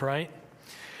is, right?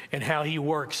 And how he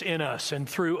works in us and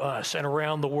through us and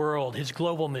around the world, his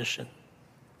global mission.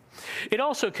 It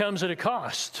also comes at a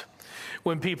cost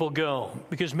when people go,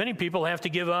 because many people have to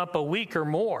give up a week or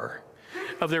more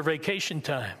of their vacation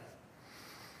time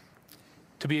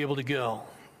to be able to go.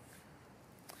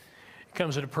 It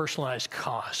comes at a personalized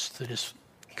cost that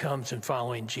comes in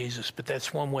following Jesus, but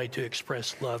that's one way to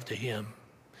express love to him.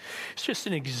 It's just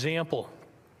an example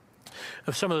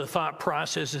of some of the thought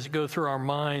processes that go through our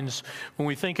minds when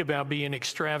we think about being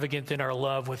extravagant in our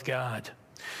love with God.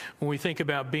 When we think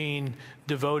about being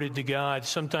devoted to God,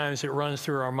 sometimes it runs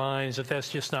through our minds that that's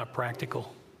just not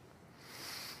practical.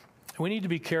 We need to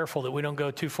be careful that we don't go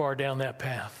too far down that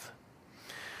path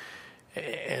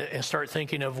and start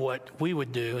thinking of what we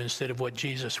would do instead of what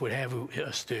Jesus would have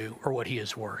us do or what he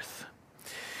is worth.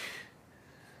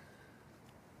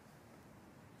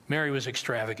 Mary was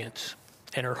extravagant,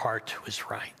 and her heart was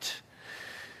right.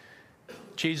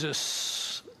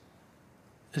 Jesus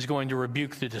is going to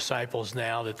rebuke the disciples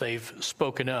now that they've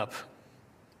spoken up,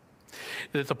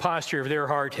 that the posture of their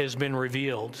heart has been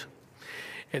revealed.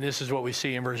 And this is what we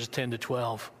see in verses 10 to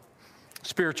 12.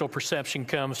 Spiritual perception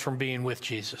comes from being with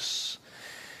Jesus.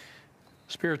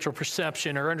 Spiritual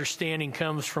perception or understanding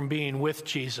comes from being with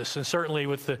Jesus. And certainly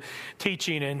with the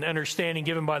teaching and understanding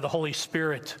given by the Holy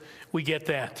Spirit, we get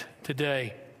that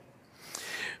today.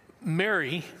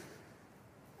 Mary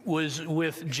was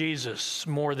with Jesus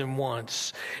more than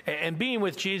once. And being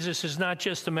with Jesus is not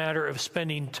just a matter of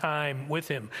spending time with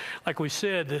him. Like we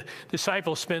said, the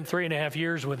disciples spent 3.5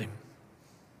 years with him.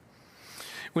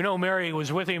 We know Mary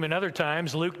was with him in other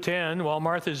times. Luke 10, while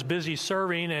Martha's busy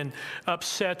serving and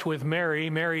upset with Mary,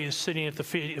 Mary is sitting at the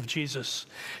feet of Jesus.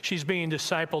 She's being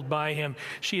discipled by him.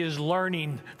 She is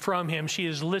learning from him. She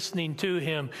is listening to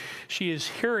him. She is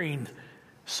hearing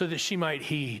so that she might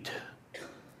heed,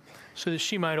 so that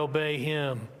she might obey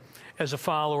him as a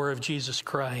follower of Jesus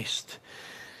Christ.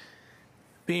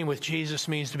 Being with Jesus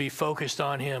means to be focused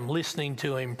on him, listening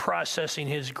to him, processing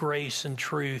his grace and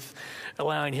truth,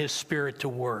 allowing his Spirit to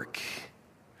work.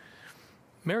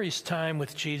 Mary's time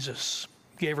with Jesus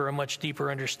gave her a much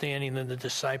deeper understanding than the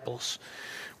disciples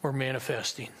were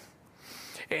manifesting.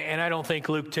 And I don't think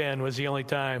Luke 10 was the only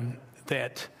time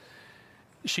that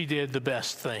she did the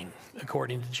best thing,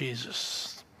 according to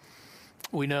Jesus.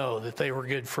 We know that they were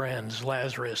good friends,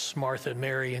 Lazarus, Martha,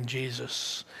 Mary, and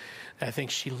Jesus. I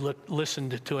think she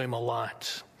listened to him a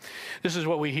lot. This is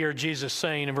what we hear Jesus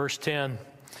saying in verse 10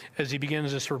 as he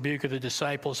begins this rebuke of the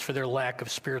disciples for their lack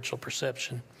of spiritual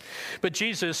perception. But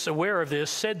Jesus, aware of this,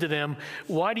 said to them,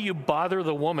 "Why do you bother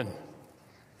the woman?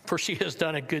 For she has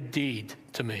done a good deed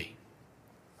to me."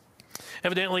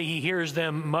 Evidently, he hears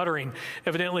them muttering.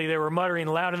 Evidently, they were muttering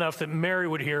loud enough that Mary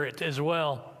would hear it as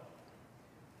well.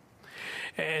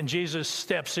 And Jesus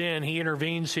steps in, he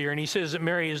intervenes here, and he says that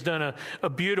Mary has done a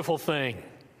beautiful thing,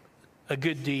 a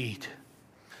good deed.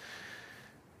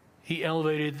 He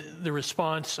elevated the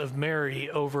response of Mary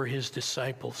over his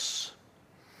disciples.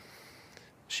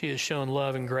 She has shown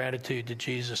love and gratitude to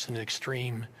Jesus in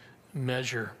extreme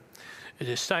measure. The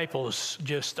disciples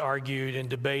just argued and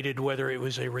debated whether it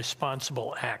was a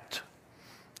responsible act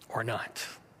or not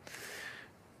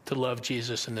to love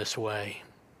Jesus in this way.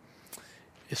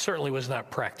 It certainly was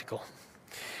not practical.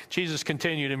 Jesus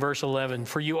continued in verse 11,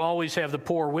 "For you always have the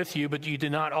poor with you, but you do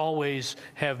not always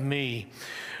have me."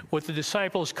 What the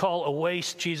disciples call a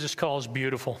waste, Jesus calls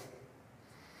beautiful.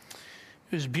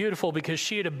 It was beautiful because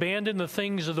she had abandoned the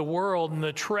things of the world and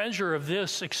the treasure of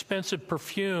this expensive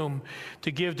perfume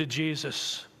to give to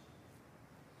Jesus.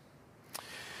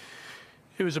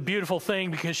 It was a beautiful thing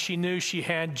because she knew she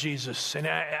had Jesus. And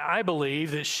I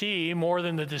believe that she, more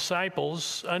than the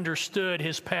disciples, understood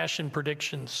his passion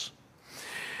predictions.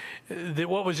 That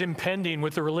what was impending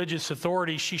with the religious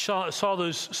authorities, she saw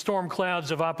those storm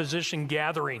clouds of opposition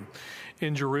gathering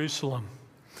in Jerusalem.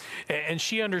 And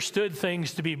she understood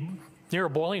things to be near a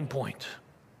boiling point.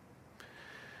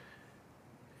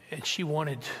 And she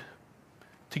wanted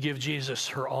to give Jesus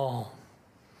her all.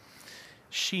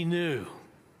 She knew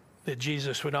that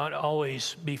Jesus would not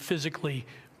always be physically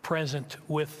present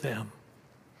with them.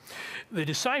 The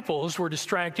disciples were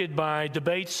distracted by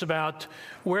debates about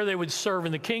where they would serve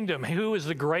in the kingdom, who was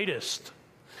the greatest,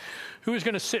 who was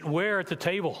going to sit where at the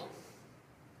table.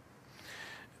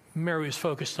 Mary was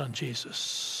focused on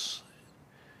Jesus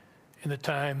and the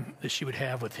time that she would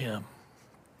have with him.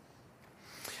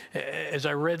 As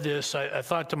I read this, I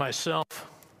thought to myself,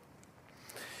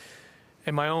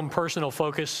 in my own personal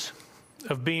focus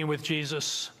of being with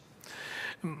Jesus,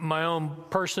 my own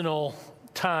personal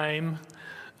time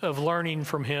of learning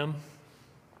from him,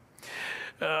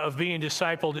 of being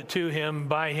discipled to him,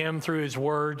 by him, through his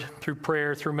word, through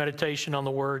prayer, through meditation on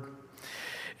the word.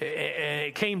 And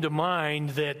it came to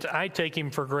mind that I take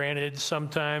him for granted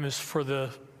sometimes for the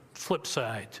flip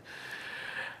side.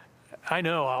 I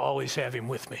know I'll always have him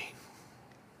with me.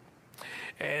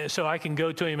 And so I can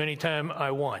go to him anytime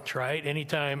I want, right?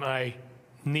 Anytime I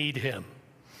need him.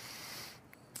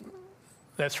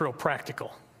 That's real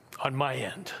practical on my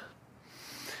end.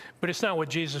 But it's not what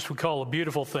Jesus would call a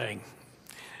beautiful thing.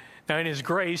 Now, in his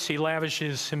grace, he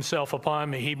lavishes himself upon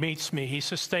me. He meets me. He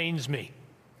sustains me.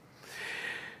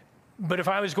 But if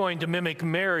I was going to mimic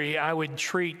Mary, I would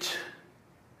treat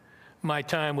my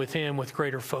time with him with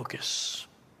greater focus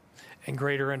and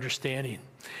greater understanding,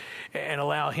 and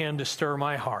allow him to stir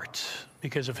my heart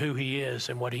because of who he is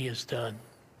and what he has done.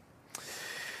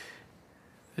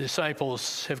 The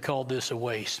disciples have called this a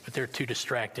waste, but they're too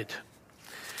distracted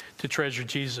to treasure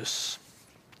Jesus.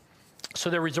 So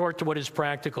they resort to what is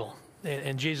practical.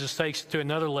 And Jesus takes it to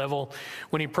another level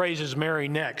when he praises Mary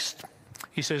next.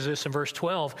 He says this in verse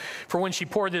 12, "For when she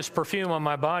poured this perfume on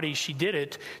my body, she did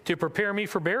it to prepare me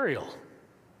for burial."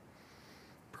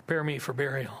 Prepare me for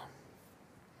burial.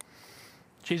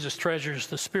 Jesus treasures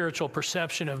the spiritual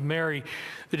perception of Mary.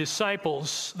 The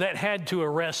disciples, that had to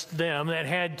arrest them, that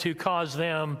had to cause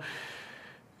them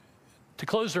to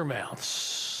close their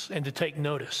mouths and to take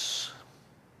notice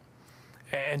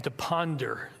and to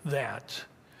ponder that.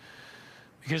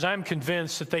 Because I'm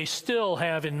convinced that they still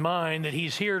have in mind that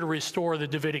he's here to restore the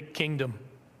Davidic kingdom.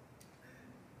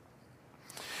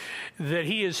 That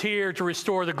he is here to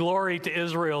restore the glory to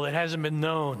Israel that hasn't been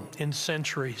known in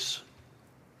centuries.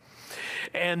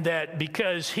 And that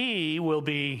because he will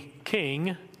be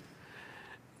king,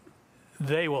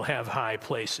 they will have high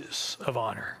places of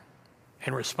honor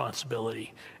and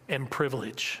responsibility and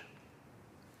privilege.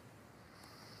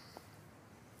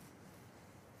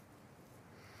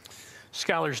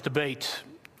 Scholars debate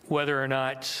whether or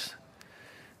not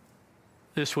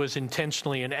this was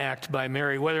intentionally an act by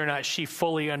Mary, whether or not she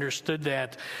fully understood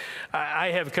that. I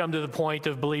have come to the point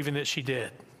of believing that she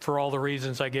did, for all the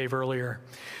reasons I gave earlier.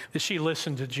 That she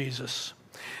listened to Jesus,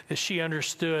 that she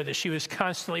understood, that she was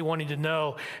constantly wanting to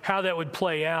know how that would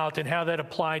play out and how that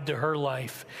applied to her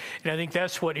life. And I think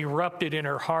that's what erupted in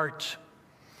her heart.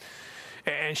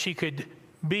 And she could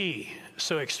be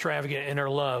so extravagant in her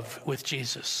love with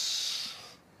Jesus.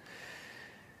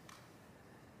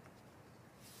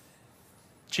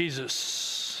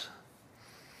 Jesus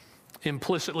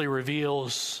implicitly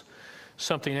reveals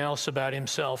something else about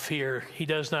himself here. He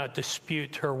does not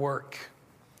dispute her work.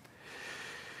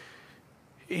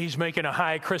 He's making a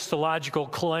high Christological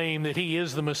claim that he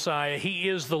is the Messiah. He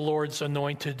is the Lord's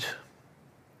anointed.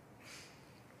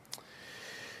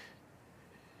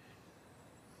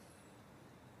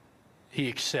 He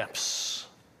accepts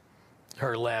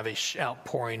her lavish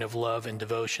outpouring of love and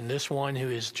devotion. This one who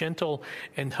is gentle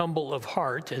and humble of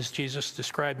heart, as Jesus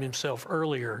described himself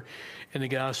earlier in the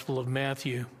Gospel of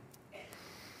Matthew,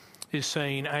 is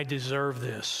saying, I deserve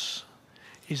this.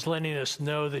 He's letting us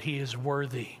know that he is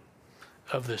worthy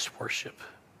of this worship.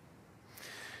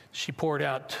 She poured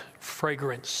out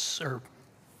fragrance or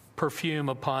perfume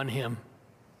upon him.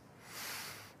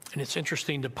 And it's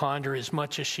interesting to ponder, as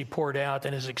much as she poured out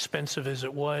and as expensive as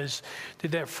it was,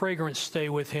 did that fragrance stay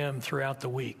with him throughout the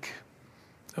week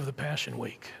of the Passion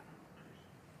Week?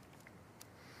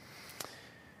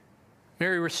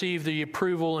 Mary received the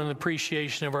approval and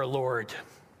appreciation of our Lord.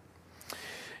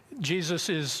 Jesus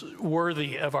is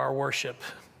worthy of our worship.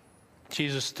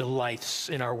 Jesus delights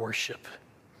in our worship.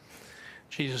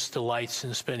 Jesus delights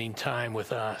in spending time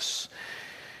with us.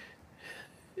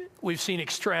 We've seen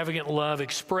extravagant love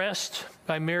expressed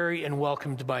by Mary and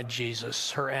welcomed by Jesus.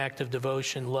 Her act of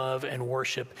devotion, love, and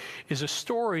worship is a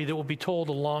story that will be told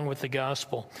along with the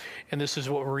gospel. And this is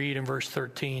what we read in verse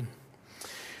 13.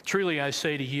 Truly I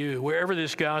say to you, wherever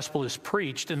this gospel is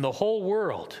preached in the whole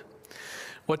world,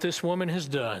 what this woman has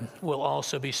done will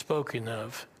also be spoken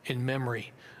of in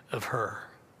memory of her.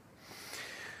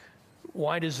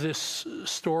 Why does this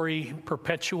story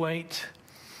perpetuate?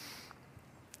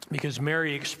 Because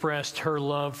Mary expressed her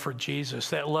love for Jesus.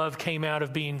 That love came out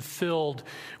of being filled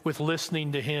with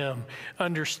listening to him,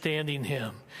 understanding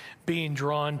him, being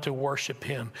drawn to worship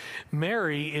him.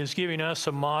 Mary is giving us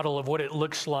a model of what it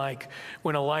looks like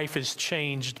when a life is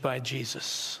changed by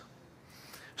Jesus.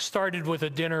 Started with a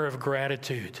dinner of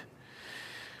gratitude,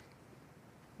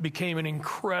 became an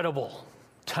incredible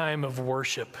time of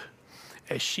worship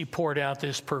as she poured out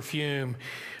this perfume,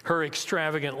 her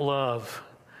extravagant love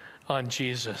on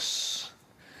Jesus.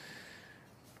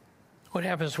 What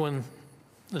happens when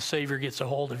the Savior gets a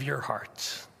hold of your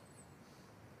heart?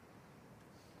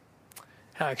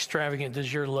 How extravagant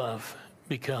does your love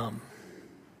become?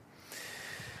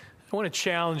 I want to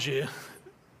challenge you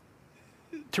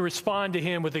to respond to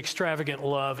him with extravagant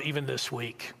love even this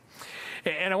week.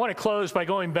 And I want to close by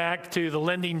going back to the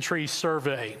Lending Tree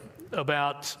survey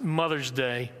about Mother's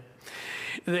Day.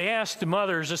 They asked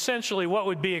mothers essentially, what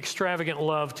would be extravagant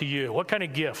love to you? What kind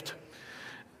of gift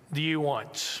do you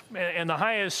want? And the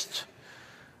highest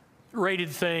rated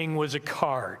thing was a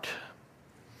card.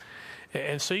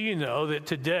 And so you know that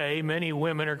today many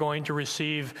women are going to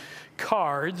receive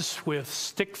cards with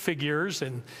stick figures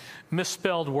and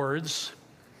misspelled words,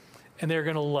 and they're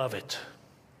going to love it.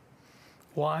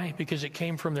 Why? Because it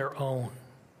came from their own.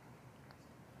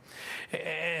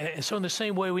 And so in the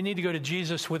same way, we need to go to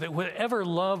Jesus with it. Whatever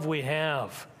love we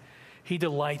have, he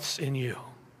delights in you,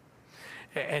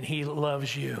 and he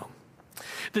loves you.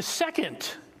 The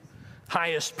second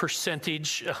highest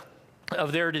percentage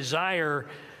of their desire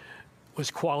was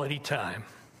quality time.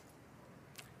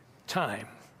 Time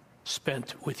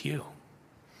spent with you.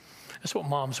 That's what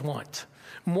moms want.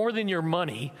 More than your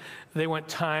money, they want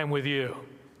time with you.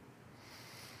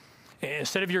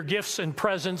 Instead of your gifts and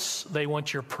presents, they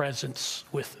want your presence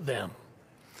with them.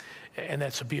 And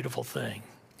that's a beautiful thing.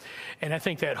 And I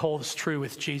think that holds true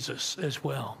with Jesus as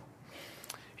well.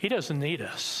 He doesn't need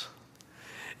us.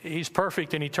 He's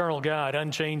perfect and eternal God,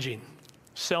 unchanging,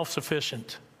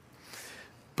 self-sufficient.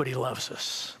 But he loves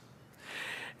us.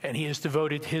 And he has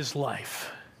devoted his life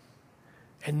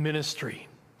and ministry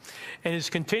and his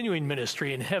continuing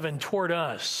ministry in heaven toward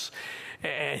us.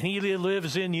 And he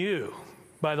lives in you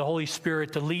by the Holy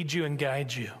Spirit to lead you and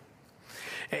guide you.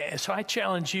 And so I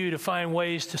challenge you to find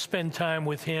ways to spend time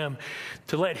with him,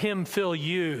 to let him fill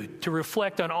you, to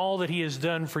reflect on all that he has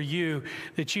done for you,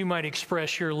 that you might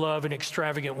express your love in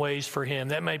extravagant ways for him.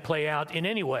 That may play out in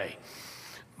any way: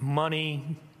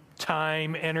 money,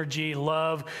 time, energy,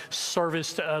 love,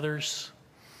 service to others.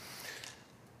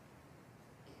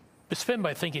 But spend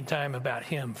by thinking time about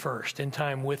him first and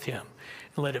time with him,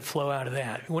 and let it flow out of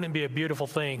that. Wouldn't it be a beautiful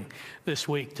thing this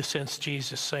week to sense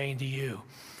Jesus saying to you,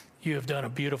 you have done a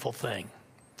beautiful thing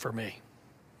for me?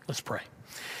 Let's pray.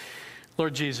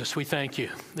 Lord Jesus, we thank you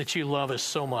that you love us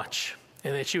so much,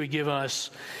 and that you would give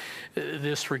us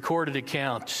this recorded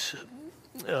account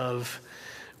of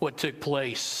what took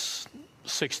place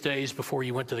 6 days before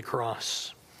you went to the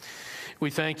cross.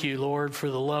 We thank you, Lord, for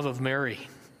the love of Mary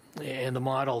and the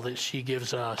model that she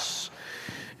gives us,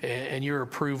 and your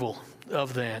approval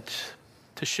of that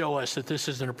to show us that this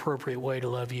is an appropriate way to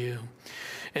love you.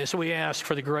 And so we ask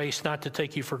for the grace not to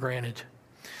take you for granted,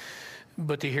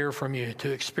 but to hear from you,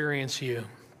 to experience you,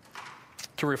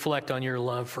 to reflect on your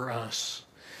love for us.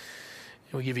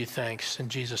 And we give you thanks in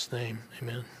Jesus' name.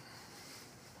 Amen.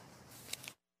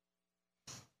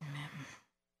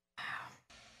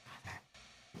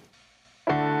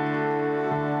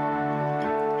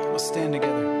 Let's stand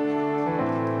together.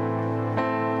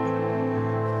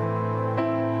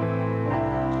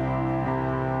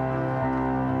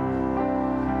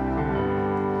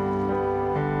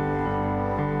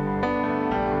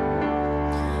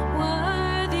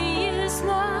 Worthy is the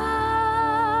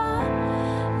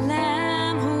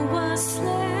Lamb who was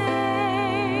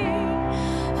slain.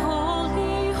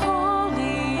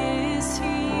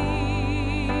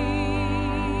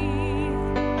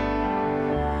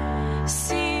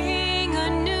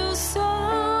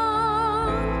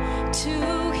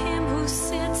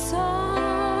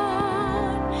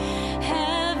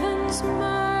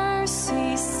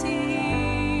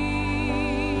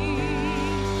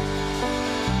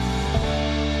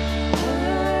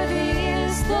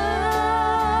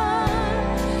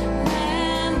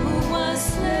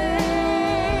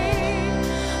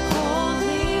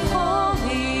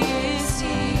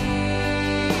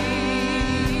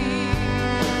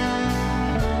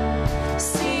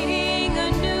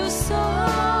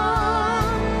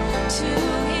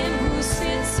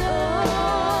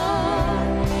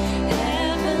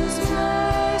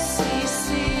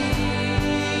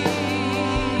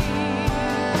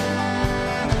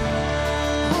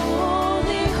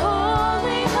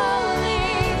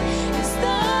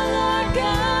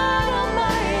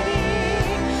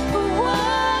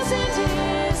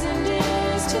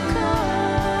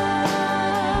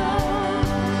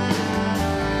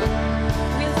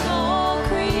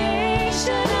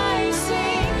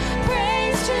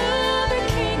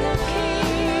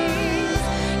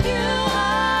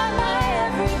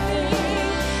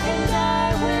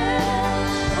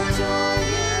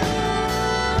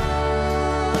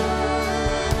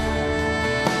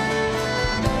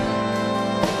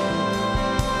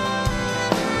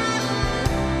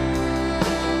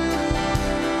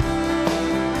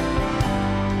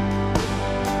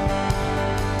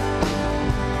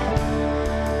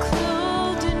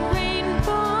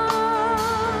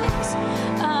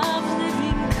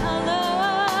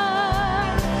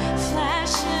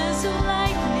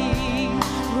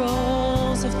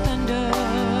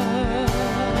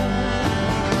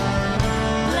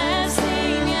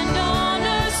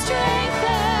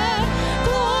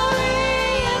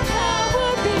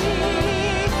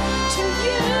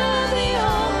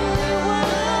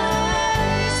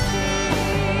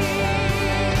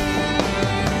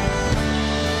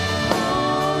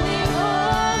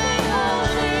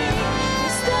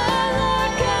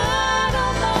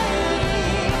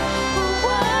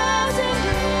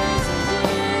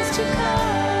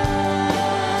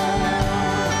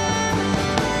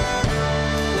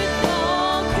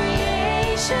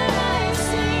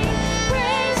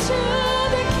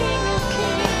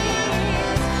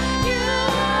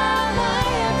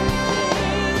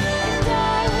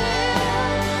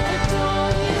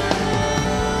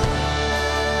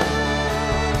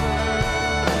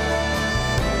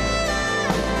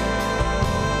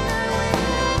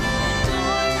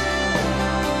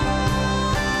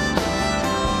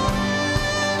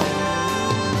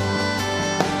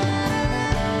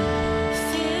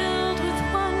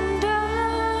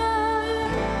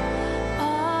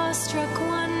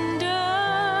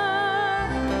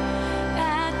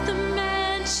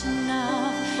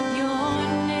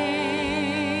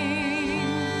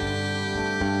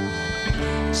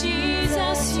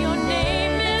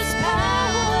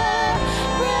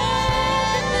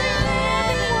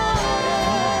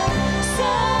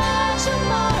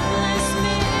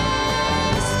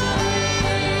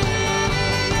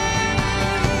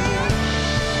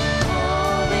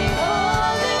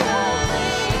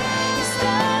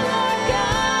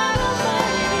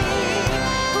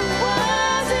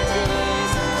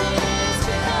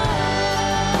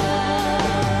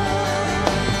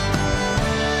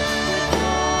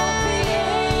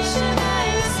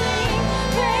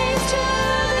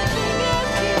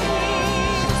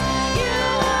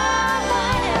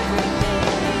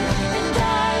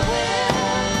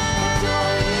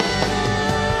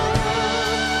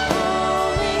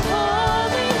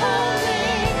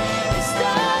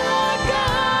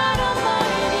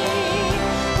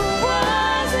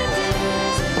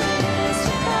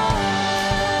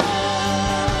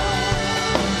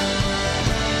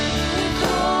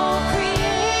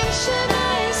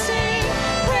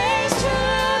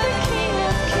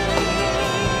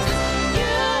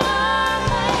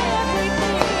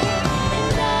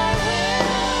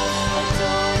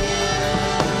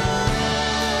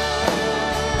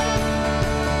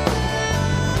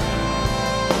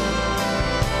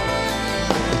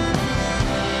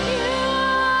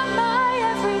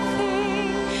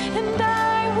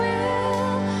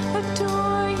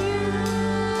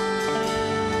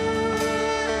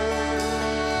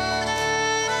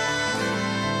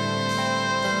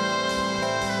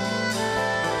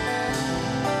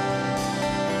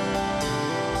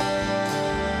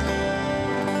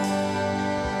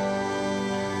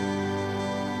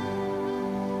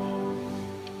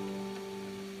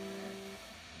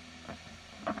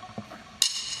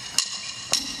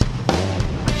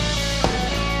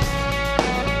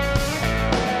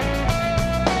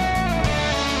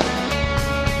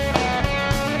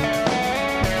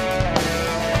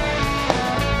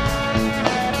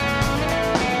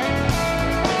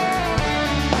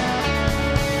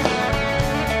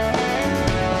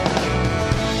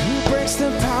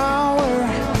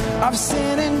 of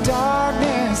sin and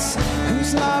darkness,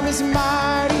 whose love is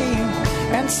mighty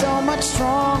and so much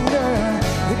stronger,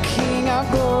 the King of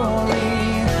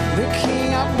glory, the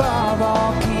King above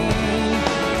all kings,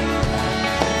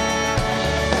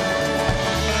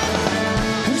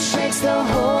 who shakes the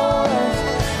whole earth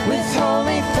with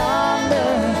holy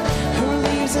thunder, who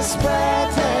leaves us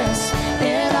breathless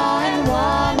in awe and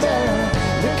wonder,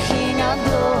 the King of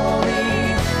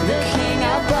glory, the King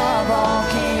above all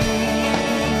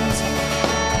kings.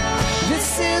 This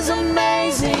is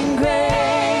amazing grace.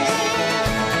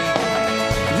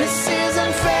 This is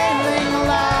unfailing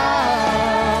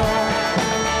love,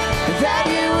 that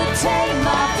you would take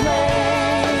my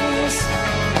place,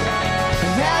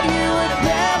 that you would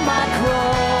bear my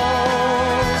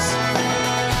cross,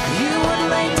 you would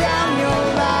lay down your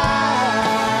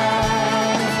life,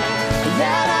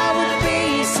 that I would be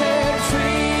set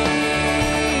free.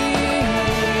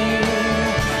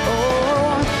 Oh,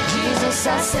 Jesus, I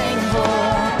sing for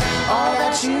all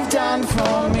that you've done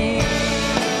for me.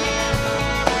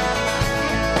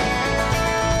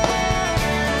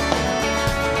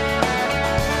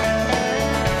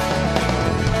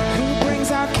 Who brings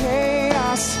our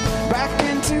chaos back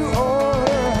into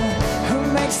order, who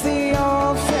makes the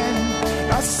orphan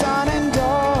a son and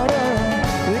daughter,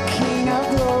 the King of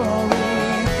glory,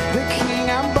 the King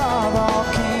above all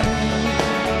kings,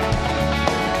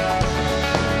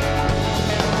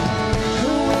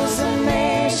 who rules the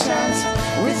nations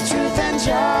with truth and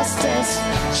justice,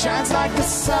 shines like the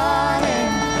sun in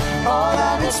all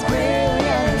of its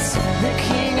brilliance, the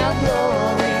King of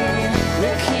glory,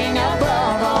 the King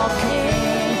above all kings.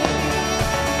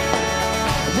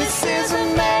 This is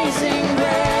amazing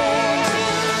grace.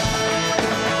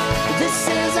 This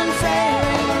is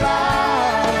unfailing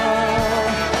love,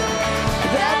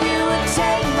 that you would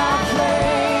take my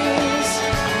place,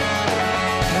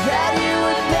 that you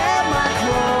would bear my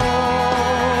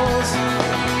cross,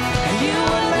 you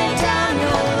would lay down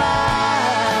your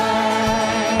life,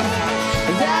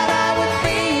 that I would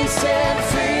be set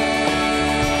free.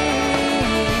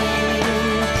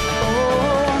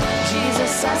 Oh,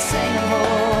 Jesus, I sing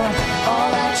for all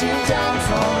that you've done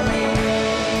for me.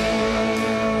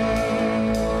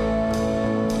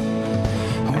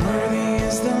 Worthy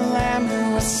is the Lamb who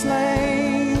was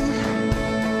slain.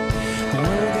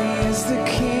 Worthy is the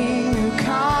King who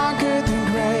conquered the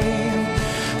grave.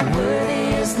 Worthy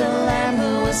is the Lamb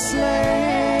who was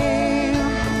slain.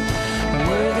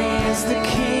 Worthy is the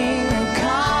King who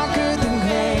conquered the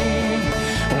grave.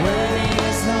 Worthy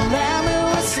is the Lamb who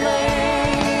was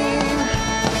slain.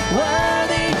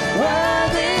 Worthy,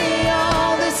 worthy,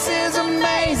 oh, this is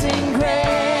amazing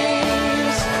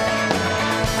grace.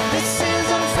 This is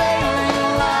unfailing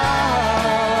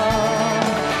love,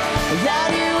 that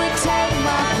you would take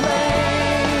my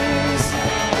place,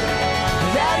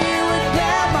 that you would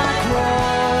bear my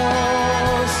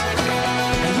cross,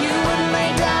 you would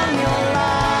lay down your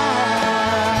life,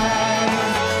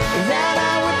 that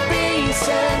I would be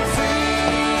set free.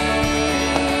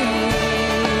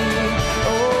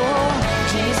 Oh,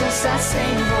 Jesus, I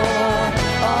sing for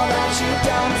all that you've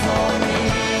done for me.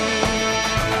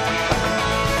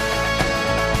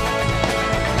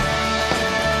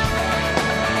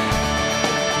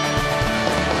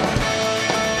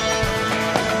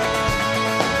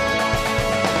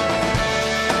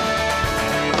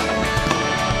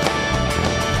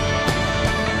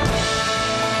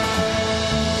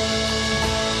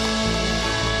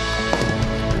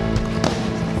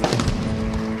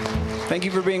 Thank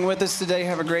you for being with us today.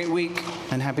 Have a great week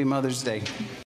and happy Mother's Day.